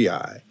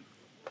FBI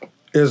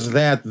is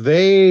that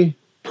they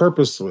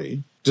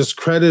purposely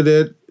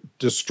discredited,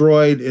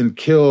 destroyed, and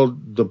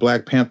killed the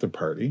Black Panther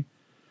Party.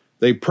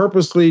 They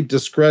purposely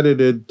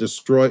discredited,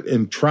 destroyed,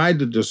 and tried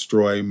to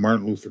destroy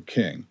Martin Luther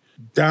King.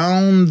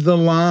 Down the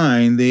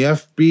line, the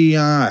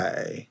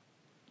FBI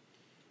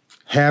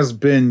has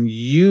been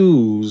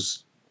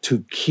used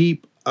to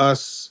keep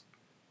us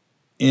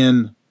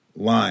in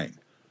line.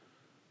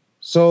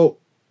 So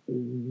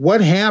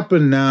what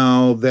happened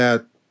now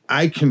that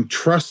I can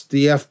trust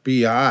the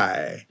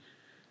FBI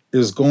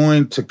is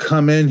going to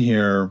come in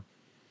here?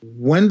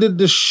 When did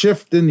the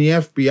shift in the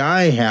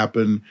FBI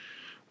happen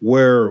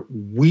where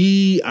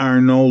we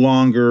are no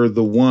longer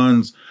the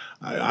ones?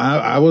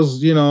 I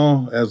was,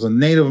 as a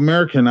Native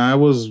American, I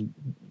was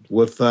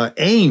with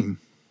AIM,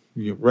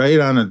 right,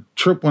 on a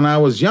trip when I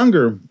was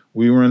younger.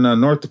 We were in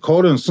North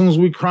Dakota, and as soon as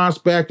we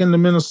crossed back into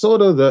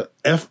Minnesota, the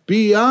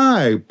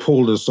FBI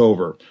pulled us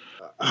over.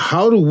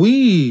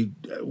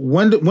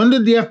 When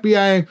did the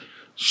FBI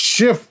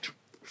shift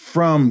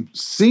from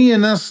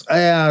seeing us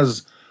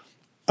as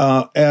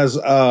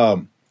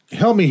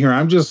help me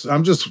here.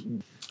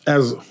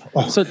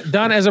 So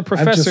Don, as a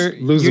professor,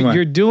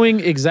 you're doing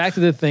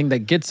exactly the thing that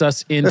gets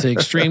us into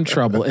extreme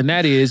trouble. And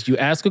that is you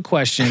ask a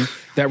question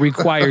that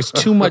requires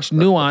too much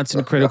nuance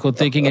and critical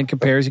thinking and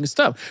comparison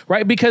stuff,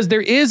 right? Because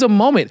there is a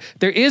moment,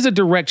 there is a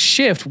direct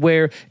shift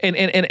where,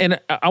 and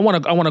I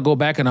want to go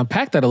back and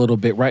unpack that a little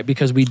bit, right?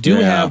 Because we do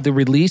have the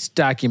released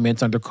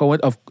documents under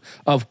COINTELPRO,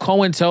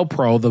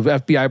 the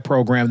FBI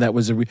program that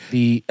was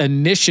the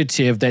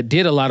initiative that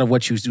did a lot of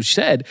what you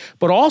said,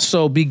 but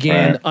also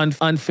began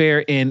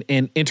unfair and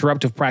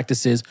interruptive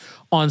practices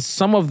on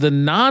some of the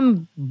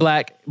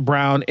non-Black,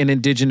 brown, and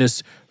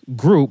indigenous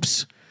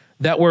groups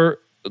that were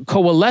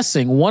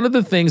coalescing. One of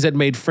the things that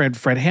made Fred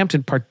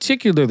Hampton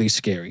particularly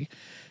scary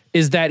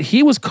is that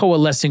he was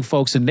coalescing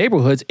folks in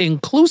neighborhoods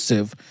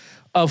inclusive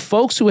of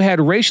folks who had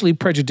racially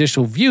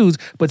prejudicial views,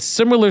 but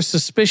similar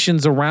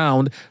suspicions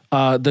around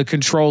the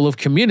control of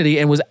community,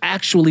 and was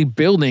actually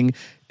building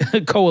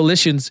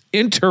coalitions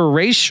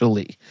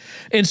interracially.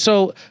 And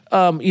so,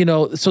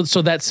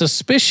 so that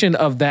suspicion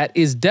of that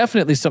is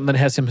definitely something that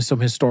has some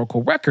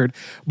historical record.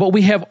 But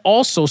we have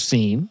also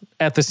seen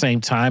at the same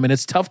time, and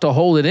it's tough to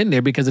hold it in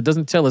there because it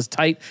doesn't tell as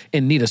tight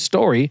and neat a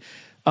story,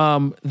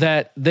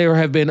 that there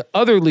have been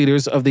other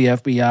leaders of the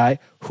FBI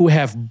who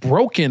have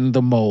broken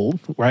the mold,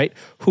 right?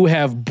 Who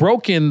have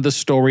broken the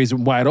stories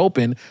wide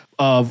open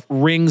of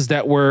rings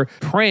that were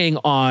preying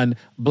on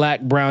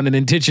Black, brown, and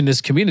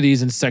indigenous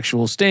communities and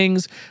sexual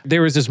stings.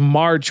 There is this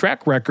marred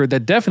track record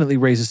that definitely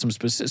raises some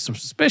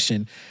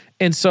suspicion.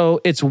 And so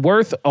it's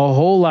worth a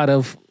whole lot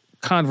of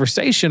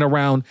conversation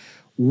around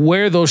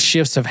where those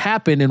shifts have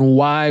happened and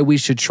why we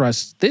should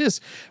trust this.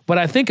 But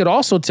I think it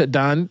also,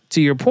 Don,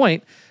 to your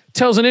point,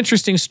 tells an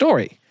interesting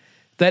story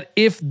that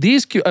if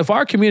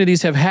our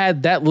communities have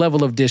had that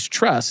level of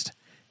distrust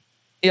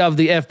of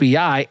the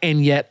FBI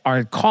and yet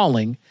are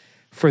calling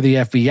for the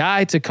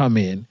FBI to come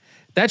in,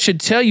 that should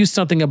tell you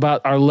something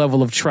about our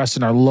level of trust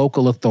in our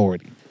local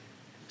authority.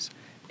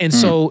 And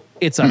so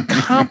it's a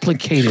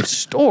complicated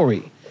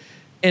story.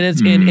 And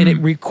it's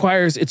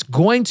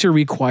going to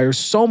require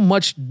so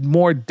much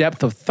more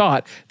depth of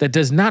thought that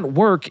does not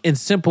work in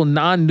simple,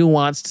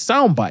 non-nuanced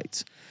sound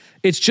bites.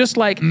 It's just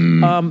like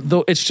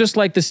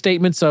the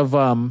statements of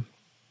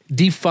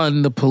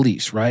defund the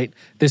police, right?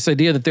 This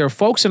idea that there are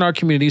folks in our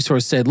communities who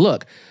have said,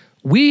 look,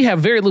 we have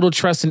very little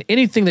trust in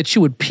anything that you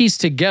would piece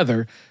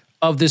together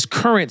of this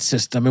current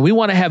system. And we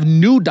want to have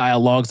new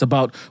dialogues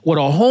about what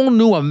a whole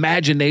new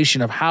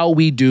imagination of how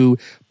we do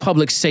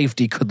public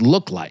safety could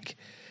look like.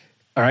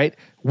 All right?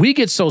 We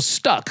get so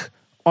stuck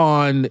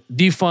on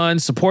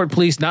defund, support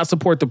police, not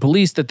support the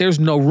police, that there's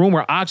no room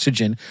or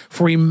oxygen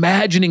for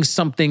imagining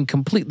something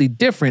completely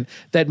different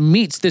that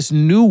meets this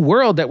new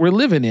world that we're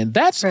living in.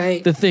 That's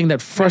the thing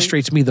that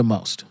frustrates me the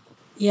most.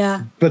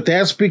 Yeah. But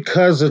that's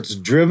because it's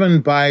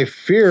driven by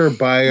fear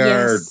by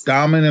our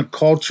dominant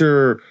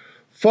culture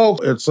folk.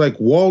 It's like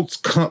Walt's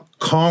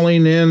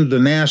calling in the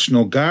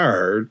National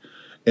Guard,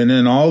 and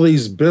then all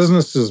these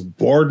businesses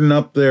boarding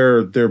up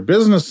their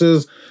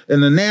businesses.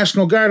 And the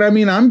National Guard, I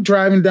mean, I'm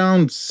driving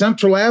down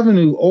Central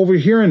Avenue over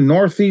here in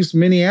Northeast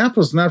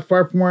Minneapolis, not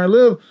far from where I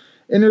live,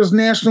 and there's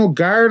National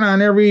Guard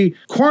on every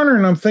corner.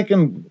 And I'm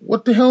thinking,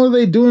 what the hell are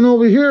they doing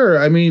over here?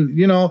 I mean,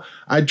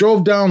 I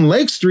drove down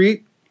Lake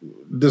Street,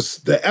 the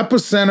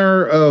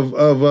epicenter of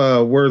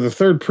where the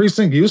 3rd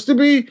Precinct used to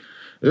be.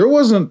 There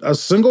wasn't a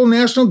single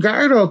National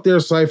Guard out there.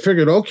 So I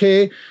figured,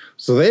 okay,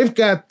 so they've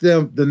got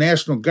the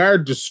National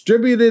Guard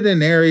distributed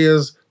in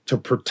areas to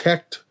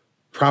protect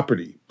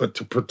property, but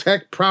to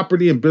protect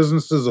property and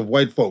businesses of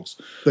white folks.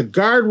 The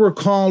Guard were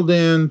called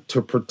in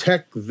to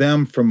protect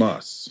them from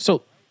us.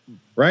 So,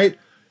 right?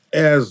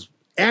 As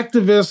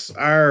activists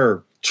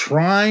are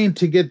trying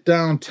to get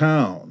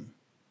downtown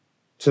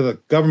to the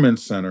government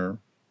center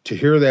to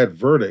hear that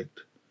verdict,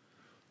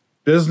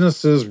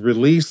 businesses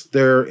released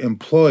their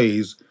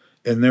employees,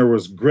 and there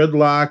was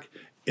gridlock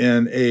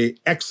and a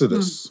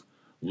exodus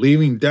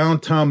leaving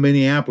downtown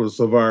Minneapolis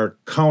of our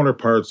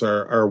counterparts,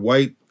 our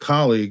white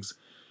colleagues,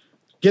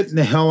 getting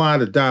the hell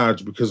out of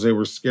Dodge because they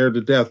were scared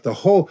to death.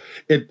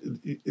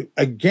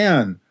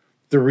 Again,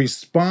 the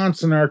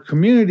response in our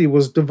community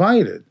was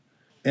divided.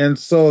 And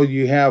so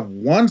you have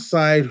one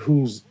side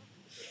who's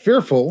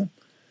fearful,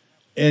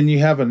 and you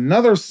have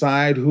another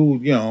side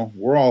who,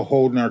 we're all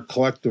holding our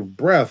collective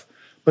breath.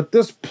 But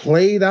this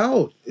played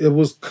out. It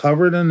was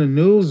covered in the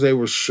news.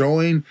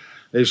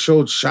 They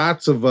showed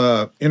shots of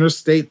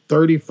Interstate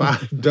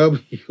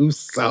 35W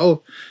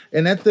South,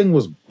 and that thing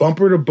was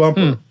bumper to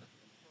bumper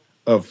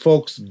of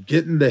folks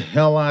getting the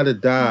hell out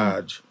of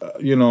Dodge,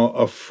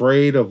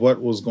 afraid of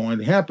what was going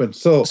to happen.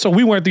 So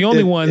we weren't the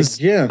only ones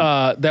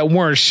that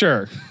weren't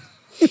sure.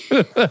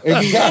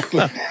 Exactly.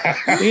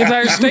 The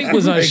entire state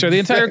was unsure. The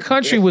entire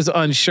country was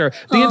unsure.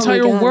 The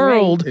entire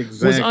world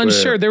was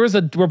unsure. There was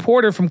a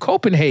reporter from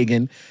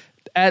Copenhagen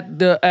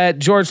at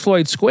George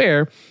Floyd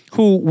Square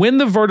who, when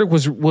the verdict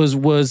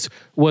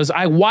was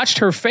I watched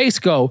her face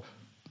go,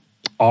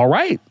 all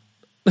right.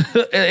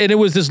 And it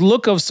was this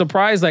look of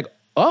surprise, like,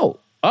 oh,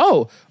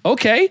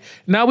 okay.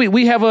 Now we're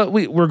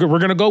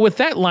going to go with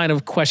that line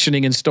of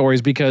questioning and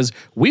stories because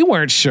we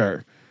weren't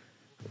sure.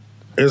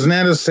 Isn't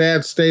that a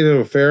sad state of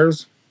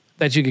affairs?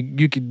 That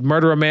you could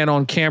murder a man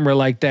on camera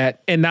like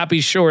that and not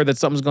be sure that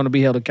something's going to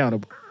be held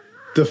accountable.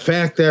 The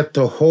fact that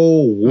the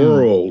whole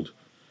world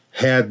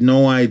had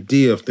no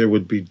idea if there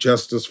would be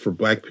justice for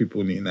Black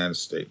people in the United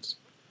States.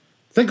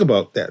 Think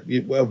about that,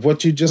 of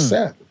what you just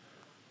said.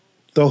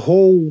 The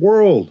whole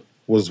world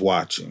was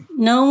watching.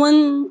 No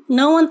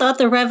one thought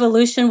the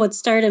revolution would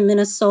start in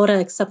Minnesota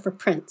except for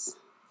Prince.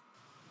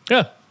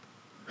 Yeah.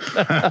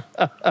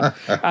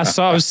 I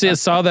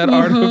saw that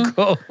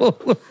article.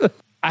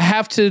 I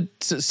have to,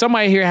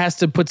 somebody here has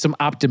to put some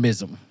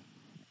optimism,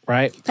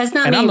 right? That's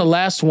not and me. I'm the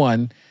last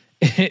one.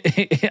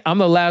 I'm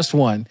the last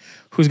one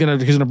who's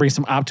gonna bring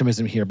some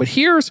optimism here. But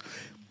here's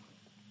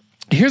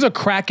a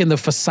crack in the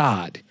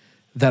facade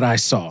that I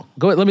saw.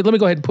 Let me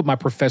go ahead and put my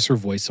professor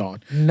voice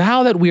on.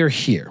 Now that we are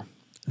here,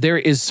 there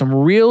is some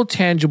real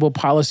tangible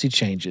policy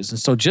changes. And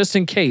so just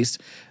in case,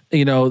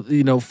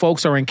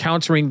 folks are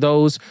encountering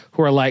those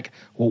who are like,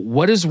 well,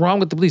 what is wrong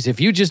with the police? If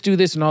you just do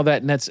this and all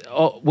that, and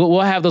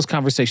we'll have those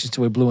conversations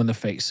till we're blue in the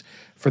face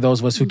for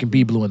those of us who can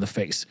be blue in the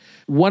face.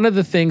 One of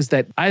the things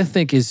that I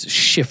think is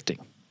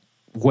shifting,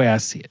 the way I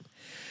see it,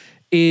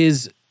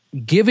 is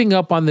giving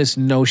up on this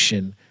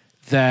notion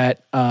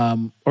that,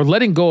 or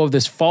letting go of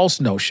this false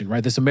notion,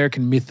 right? This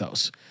American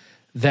mythos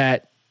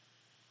that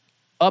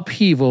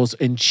upheavals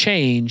and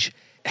change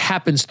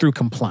happens through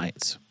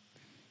compliance.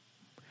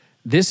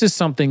 This is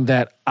something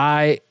that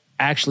I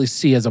actually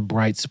see as a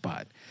bright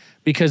spot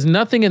because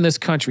nothing in this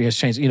country has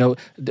changed. You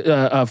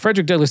know,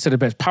 Frederick Douglass said it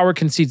best, power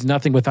concedes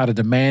nothing without a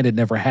demand. It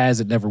never has,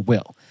 it never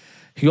will.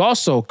 He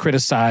also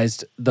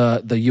criticized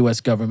the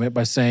U.S. government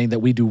by saying that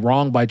we do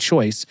wrong by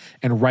choice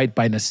and right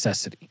by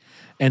necessity.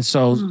 And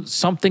so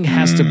something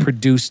has to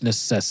produce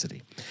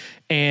necessity.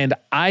 And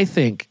I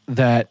think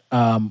that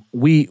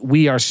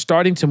we are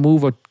starting to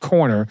move a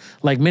corner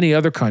like many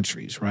other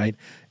countries, right?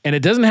 And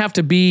it doesn't have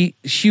to be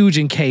huge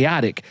and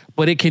chaotic,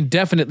 but it can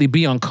definitely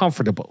be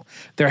uncomfortable.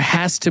 There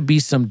has to be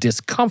some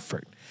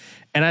discomfort.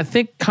 And I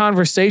think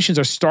conversations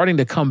are starting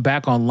to come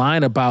back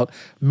online about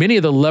many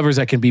of the levers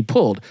that can be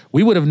pulled.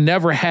 We would have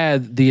never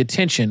had the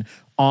attention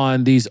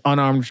on these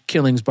unarmed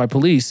killings by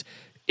police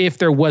if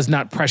there was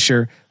not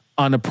pressure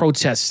on the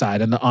protest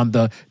side and on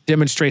the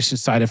demonstration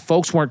side, if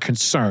folks weren't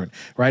concerned,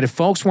 right? If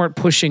folks weren't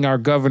pushing our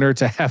governor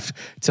to have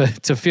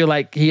to feel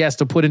like he has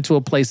to put into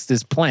a place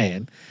this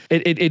plan,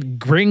 it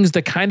brings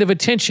the kind of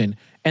attention.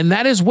 And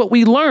that is what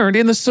we learned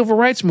in the civil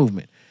rights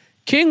movement.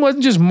 King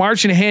wasn't just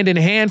marching hand in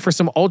hand for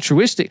some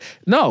altruistic.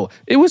 No,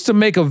 it was to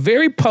make a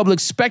very public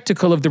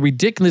spectacle of the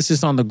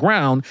ridiculousness on the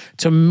ground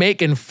to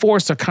make and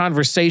force a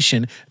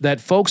conversation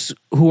that folks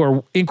who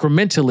are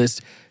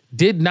incrementalists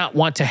did not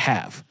want to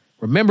have.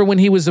 Remember when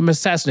he was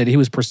assassinated, he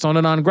was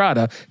persona non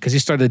grata because he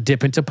started to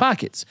dip into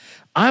pockets.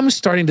 I'm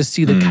starting to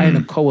see the kind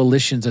of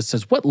coalitions that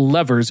says what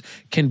levers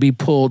can be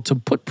pulled to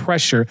put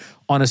pressure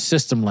on a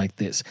system like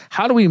this.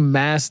 How do we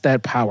mask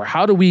that power?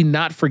 How do we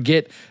not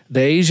forget the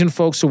Asian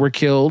folks who were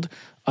killed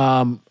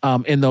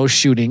in those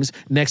shootings,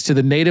 next to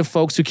the Native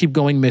folks who keep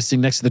going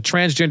missing, next to the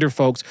transgender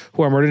folks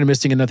who are murdered and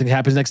missing and nothing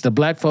happens, next to the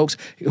Black folks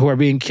who are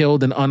being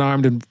killed and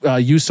unarmed and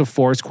use of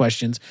force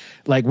questions.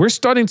 Like, we're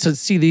starting to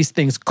see these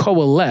things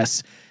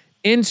coalesce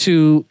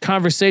into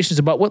conversations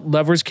about what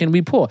levers can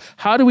we pull.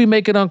 How do we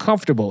make it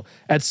uncomfortable?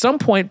 At some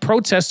point,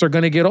 protests are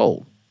going to get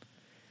old.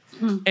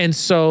 And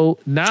so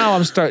now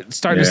I'm starting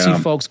to see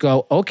folks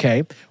go,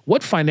 okay,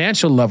 what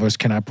financial levers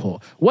can I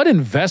pull? What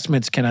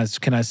investments can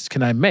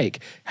I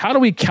make? How do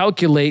we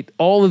calculate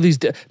all of these?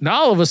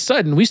 Now all of a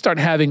sudden we start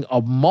having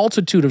a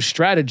multitude of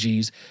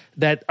strategies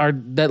that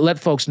let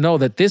folks know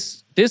that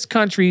this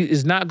country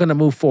is not going to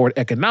move forward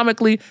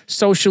economically,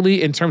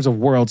 socially, in terms of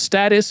world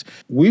status.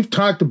 We've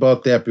talked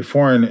about that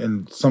before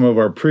in some of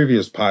our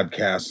previous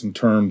podcasts in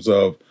terms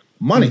of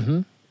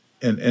money.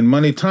 And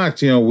money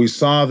talks. You know, we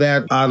saw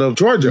that out of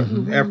Georgia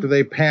after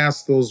they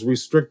passed those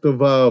restrictive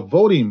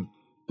voting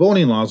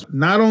laws.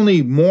 Not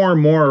only more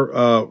and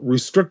more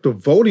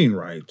restrictive voting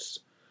rights,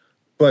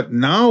 but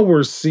now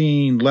we're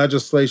seeing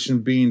legislation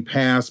being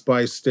passed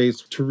by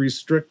states to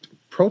restrict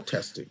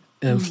protesting.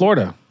 In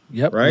Florida.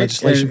 Yep, right.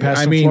 Legislation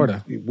passed in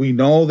Florida. We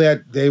know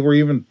that they were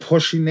even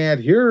pushing that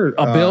here.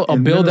 A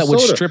bill that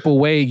would strip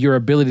away your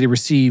ability to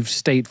receive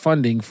state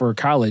funding for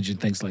college and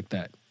things like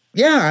that.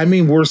 Yeah, I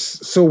mean, we're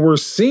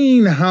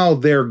seeing how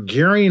they're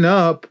gearing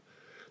up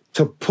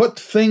to put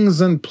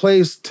things in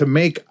place to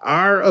make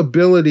our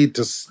ability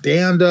to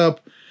stand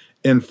up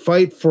and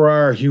fight for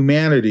our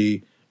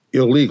humanity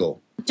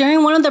illegal.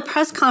 During one of the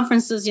press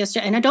conferences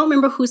yesterday, and I don't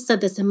remember who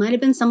said this, it might have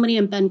been somebody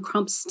in Ben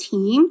Crump's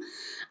team,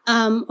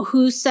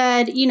 who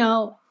said, you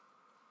know,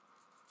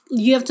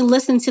 you have to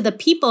listen to the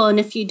people, and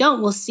if you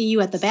don't, we'll see you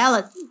at the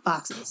ballot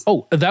boxes.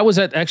 Oh, that was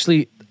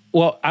actually...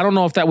 Well, I don't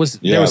know if that was,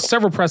 there were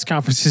several press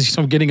conferences,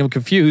 so I'm getting them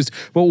confused,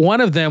 but one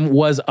of them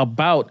was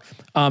about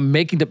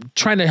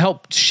trying to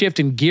help shift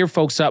and gear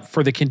folks up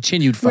for the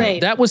continued fight.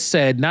 Right. That was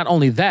said, not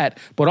only that,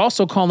 but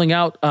also calling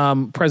out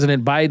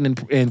President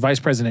Biden and Vice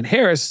President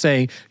Harris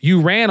saying,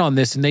 you ran on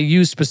this, and they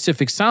used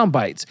specific sound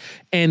bites.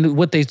 And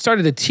what they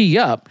started to tee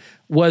up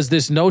was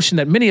this notion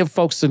that many of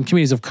folks in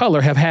communities of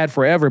color have had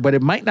forever, but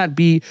it might not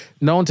be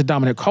known to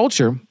dominant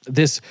culture,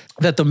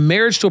 that the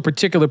marriage to a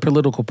particular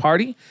political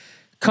party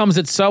comes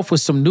itself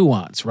with some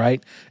nuance,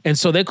 right? And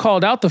so they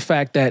called out the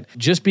fact that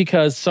just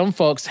because some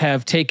folks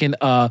have taken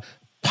a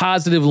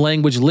positive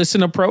language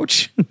listen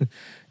approach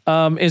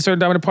in certain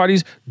dominant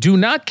parties, do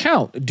not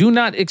count, do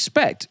not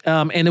expect.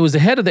 And it was the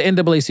head of the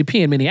NAACP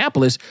in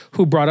Minneapolis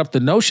who brought up the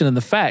notion and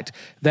the fact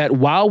that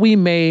while we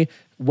may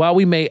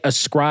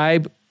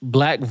ascribe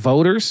Black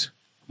voters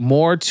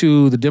more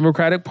to the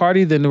Democratic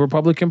Party than the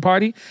Republican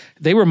Party,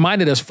 they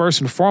reminded us first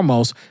and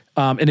foremost,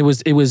 and it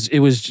was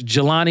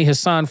Jelani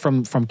Hassan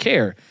from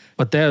CARE,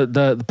 but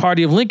the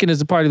party of Lincoln is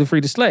the party of the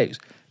freed slaves.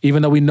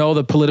 Even though we know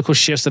the political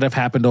shifts that have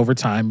happened over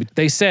time,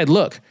 they said,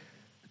 look,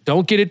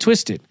 don't get it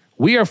twisted.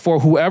 We are for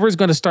whoever's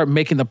going to start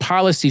making the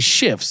policy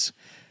shifts.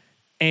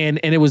 And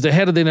it was the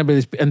head of the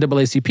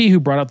NAACP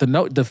who brought up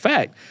the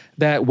fact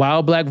that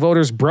while Black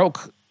voters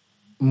broke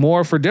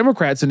more for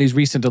Democrats in these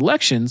recent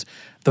elections,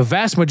 the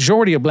vast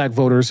majority of Black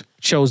voters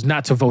chose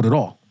not to vote at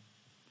all.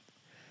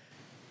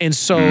 And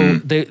so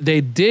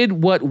they did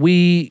what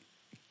we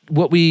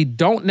what we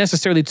don't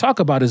necessarily talk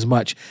about as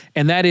much,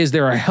 and that is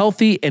there are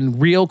healthy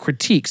and real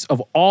critiques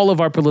of all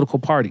of our political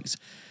parties.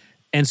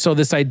 And so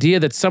this idea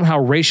that somehow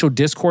racial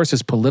discourse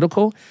is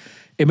political,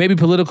 it may be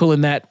political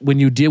in that when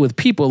you deal with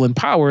people in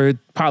power,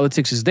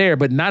 politics is there,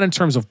 but not in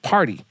terms of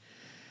party.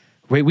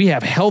 Right? We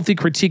have healthy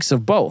critiques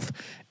of both.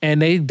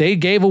 And they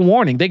gave a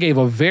warning. They gave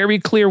a very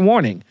clear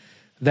warning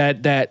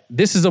that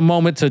this is a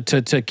moment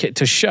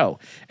to show.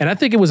 And I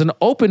think it was an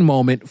open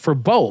moment for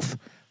both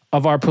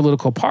of our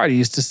political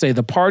parties to say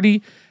the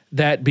party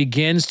that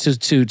begins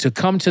to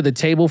come to the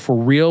table for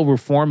real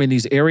reform in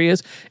these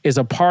areas is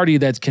a party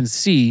that can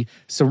see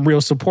some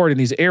real support in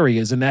these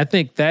areas. And I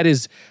think that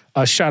is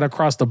a shot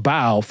across the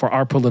bow for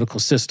our political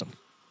system.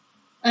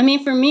 I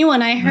mean, for me,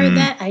 when I heard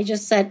that, I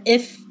just said,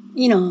 if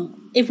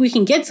we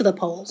can get to the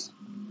polls,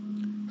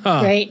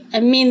 right? I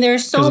mean,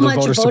 there's so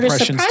much voter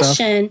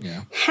suppression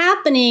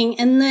happening.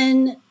 And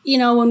then,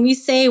 when we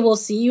say we'll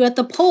see you at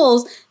the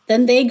polls,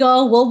 then they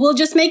go, well, we'll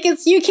just make it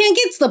so you can't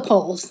get to the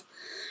polls.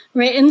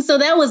 Right. And so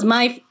that was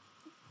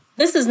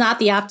this is not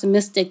the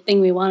optimistic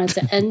thing we wanted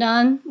to end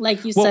on,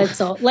 like you said.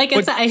 So like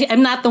I said,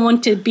 I'm not the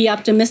one to be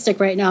optimistic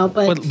right now,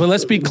 but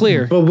let's be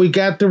clear. But we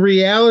got the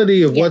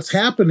reality of what's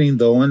happening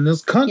though in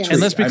this country.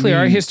 And let's be clear,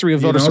 our history of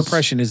voter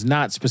suppression is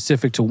not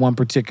specific to one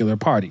particular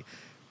party.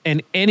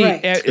 And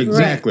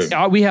exactly.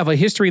 We have a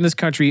history in this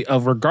country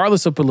of,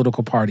 regardless of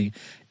political party,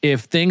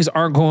 if things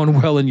aren't going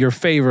well in your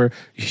favor,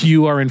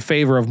 you are in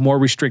favor of more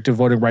restrictive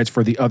voting rights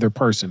for the other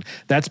person.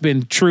 That's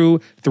been true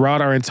throughout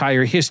our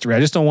entire history. I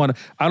don't want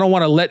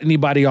to let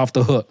anybody off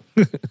the hook.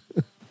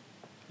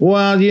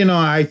 Well,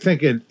 I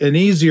think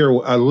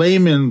a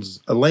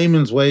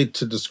layman's way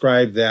to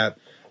describe that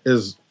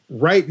is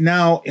right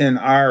now in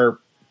our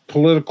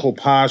political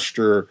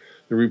posture,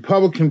 the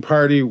Republican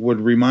Party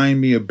would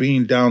remind me of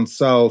being down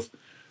south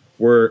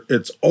where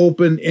it's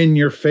open in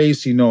your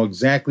face. You know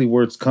exactly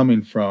where it's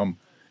coming from.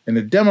 And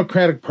the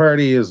Democratic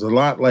Party is a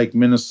lot like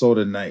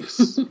Minnesota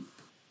nice.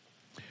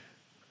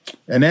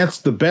 And that's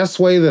the best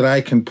way that I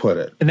can put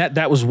it. And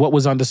that was what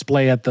was on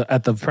display at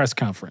the press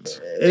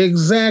conference.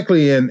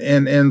 Exactly.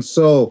 And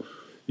so,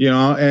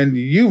 and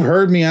you've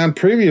heard me on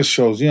previous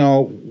shows,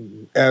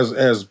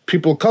 as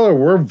people of color,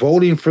 we're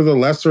voting for the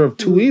lesser of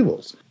two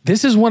evils.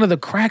 This is one of the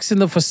cracks in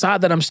the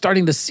facade that I'm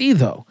starting to see,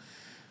 though.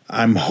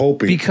 I'm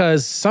hoping.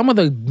 Because some of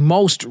the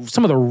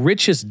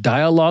richest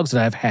dialogues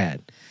that I've had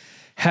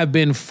have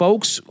been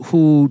folks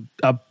who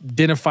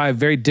identify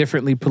very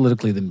differently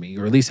politically than me,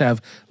 or at least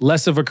have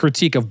less of a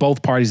critique of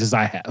both parties as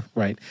I have,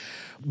 right?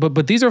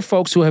 But these are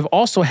folks who have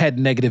also had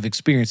negative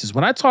experiences.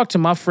 When I talk to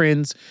my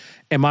friends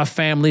and my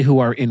family who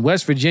are in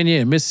West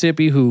Virginia and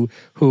Mississippi who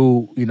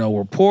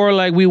were poor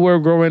like we were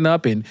growing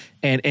up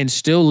and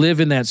still live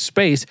in that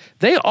space,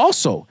 they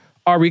also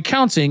are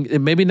recounting,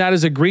 and maybe not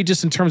as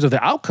egregious in terms of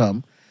the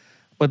outcome,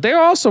 but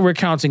they're also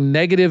recounting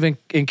negative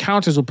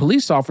encounters with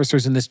police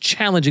officers and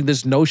challenging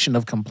this notion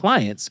of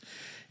compliance.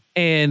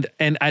 And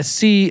I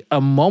see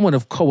a moment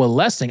of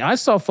coalescing. I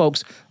saw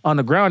folks on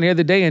the ground the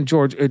other day in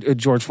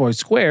George Floyd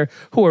Square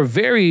who are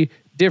very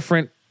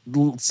different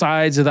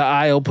sides of the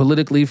aisle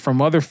politically from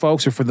other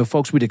folks or from the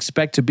folks we'd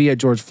expect to be at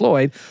George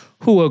Floyd,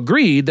 who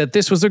agreed that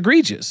this was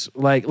egregious.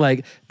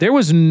 Like there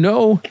was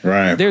no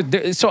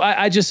right. So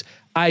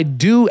I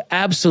do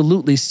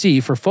absolutely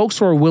see, for folks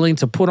who are willing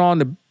to put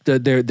on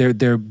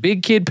their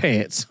big kid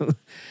pants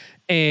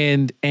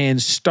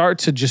and start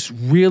to just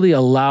really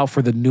allow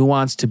for the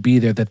nuance to be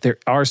there, that there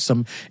are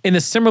some, in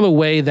a similar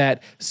way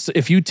that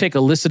if you take a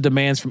list of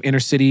demands from inner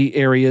city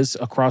areas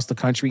across the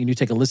country and you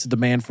take a list of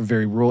demand from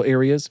very rural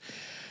areas,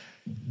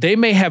 they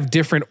may have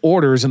different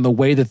orders in the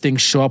way that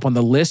things show up on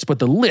the list, but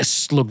the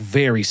lists look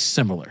very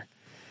similar.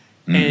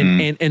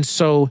 Mm-hmm. And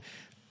so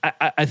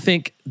I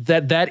think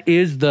that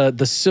is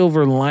the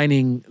silver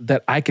lining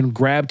that I can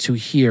grab to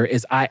here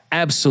is I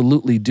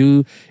absolutely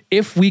do.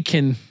 If we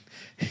can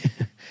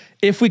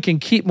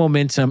keep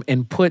momentum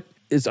and I'm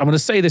going to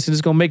say this and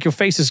it's going to make your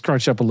faces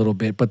crunch up a little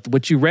bit, but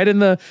what you read in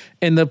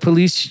the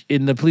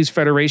police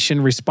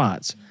federation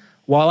response,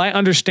 while I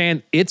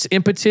understand its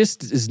impetus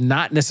is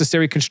not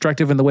necessarily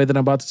constructive in the way that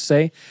I'm about to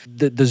say,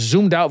 the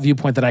zoomed out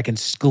viewpoint that I can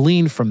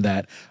glean from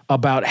that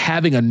about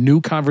having a new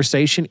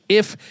conversation,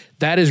 if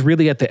that is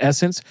really at the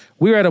essence,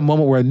 we're at a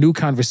moment where a new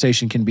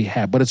conversation can be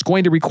had, but it's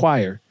going to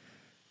require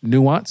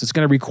nuance. It's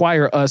going to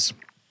require us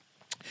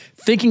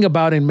thinking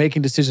about and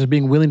making decisions,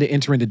 being willing to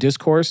enter into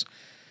discourse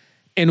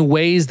in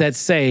ways that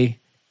say,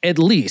 at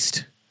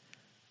least,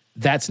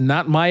 that's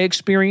not my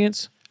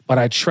experience, but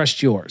I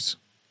trust yours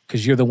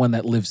because you're the one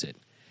that lives it.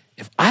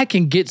 If I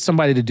can get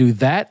somebody to do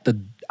that,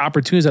 the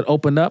opportunities that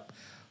open up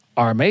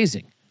are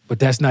amazing, but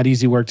that's not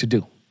easy work to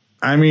do.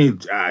 I mean,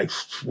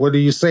 what do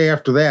you say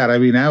after that? I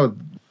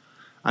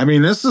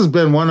mean, this has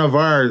been one of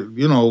our,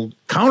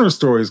 counter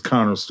stories.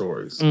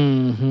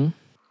 Mm-hmm.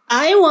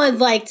 I would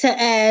like to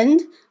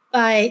end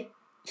by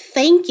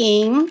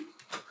thanking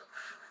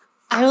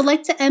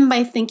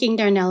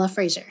Darnella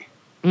Frazier.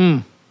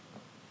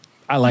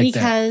 I like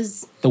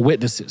because that. The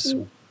witnesses.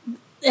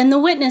 And the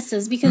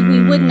witnesses, because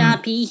we would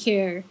not be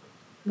here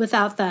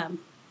without them.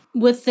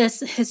 with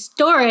this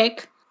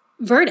historic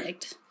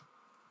verdict.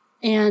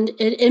 And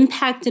it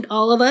impacted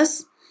all of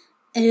us.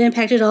 And it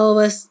impacted all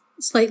of us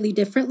slightly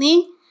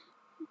differently.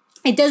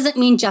 It doesn't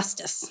mean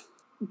justice.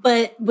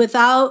 But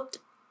without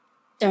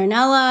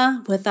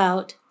Darnella,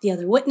 without the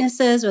other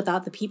witnesses,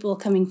 without the people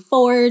coming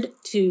forward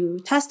to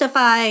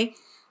testify,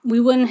 we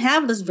wouldn't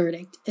have this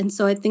verdict. And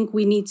so I think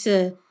we need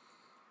to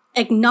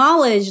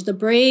acknowledge the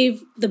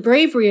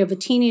bravery of a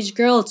teenage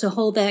girl to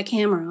hold that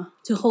camera,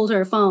 to hold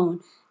her phone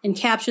and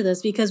capture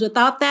this. Because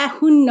without that,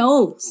 who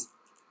knows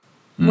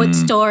what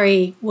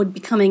story would be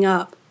coming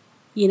up,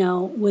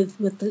 with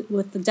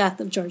the death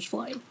of George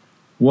Floyd.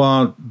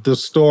 Well, the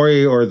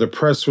story or the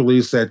press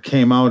release that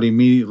came out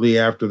immediately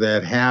after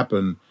that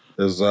happened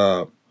is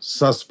a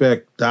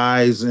suspect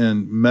dies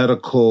in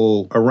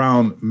medical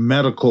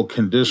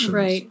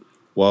conditions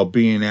while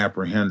being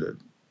apprehended.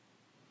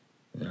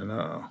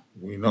 And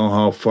we know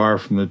how far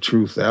from the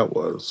truth that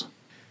was.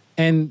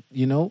 And,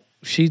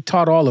 she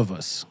taught all of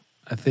us.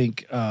 I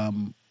think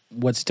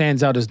what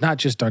stands out is not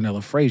just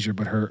Darnella Frazier,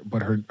 but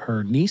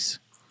her niece,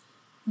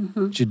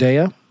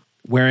 Judea,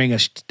 wearing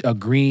a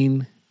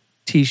green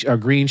a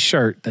green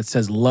shirt that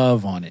says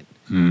love on it.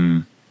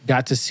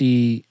 Got to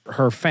see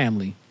her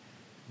family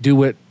do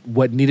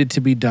what needed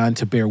to be done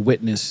to bear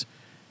witness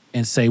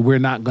and say we're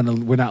not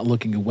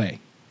looking away.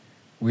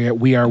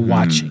 We are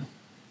watching.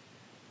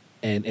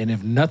 And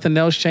if nothing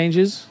else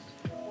changes,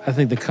 I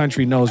think the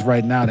country knows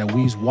right now that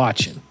we's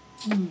watching.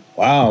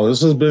 Wow,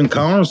 this has been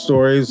Counter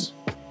Stories.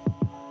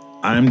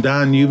 I'm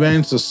Don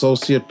Eubanks,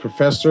 Associate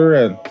Professor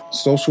in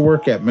Social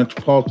Work at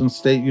Metropolitan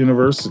State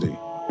University.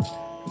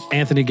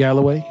 Anthony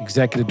Galloway,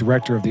 Executive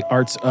Director of the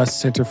Arts Us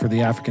Center for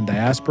the African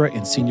Diaspora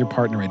and Senior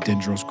Partner at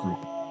Dendros Group.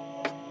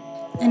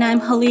 And I'm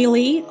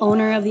Halili,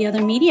 owner of the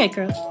Other Media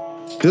Group.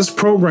 This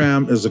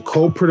program is a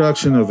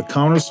co-production of the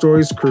Counter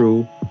Stories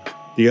crew,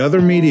 the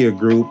Other Media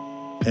Group,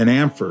 and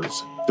AMFERS,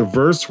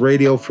 Diverse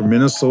Radio for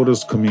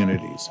Minnesota's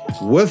Communities,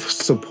 with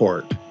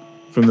support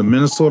from the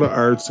Minnesota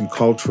Arts and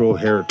Cultural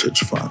Heritage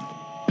Fund.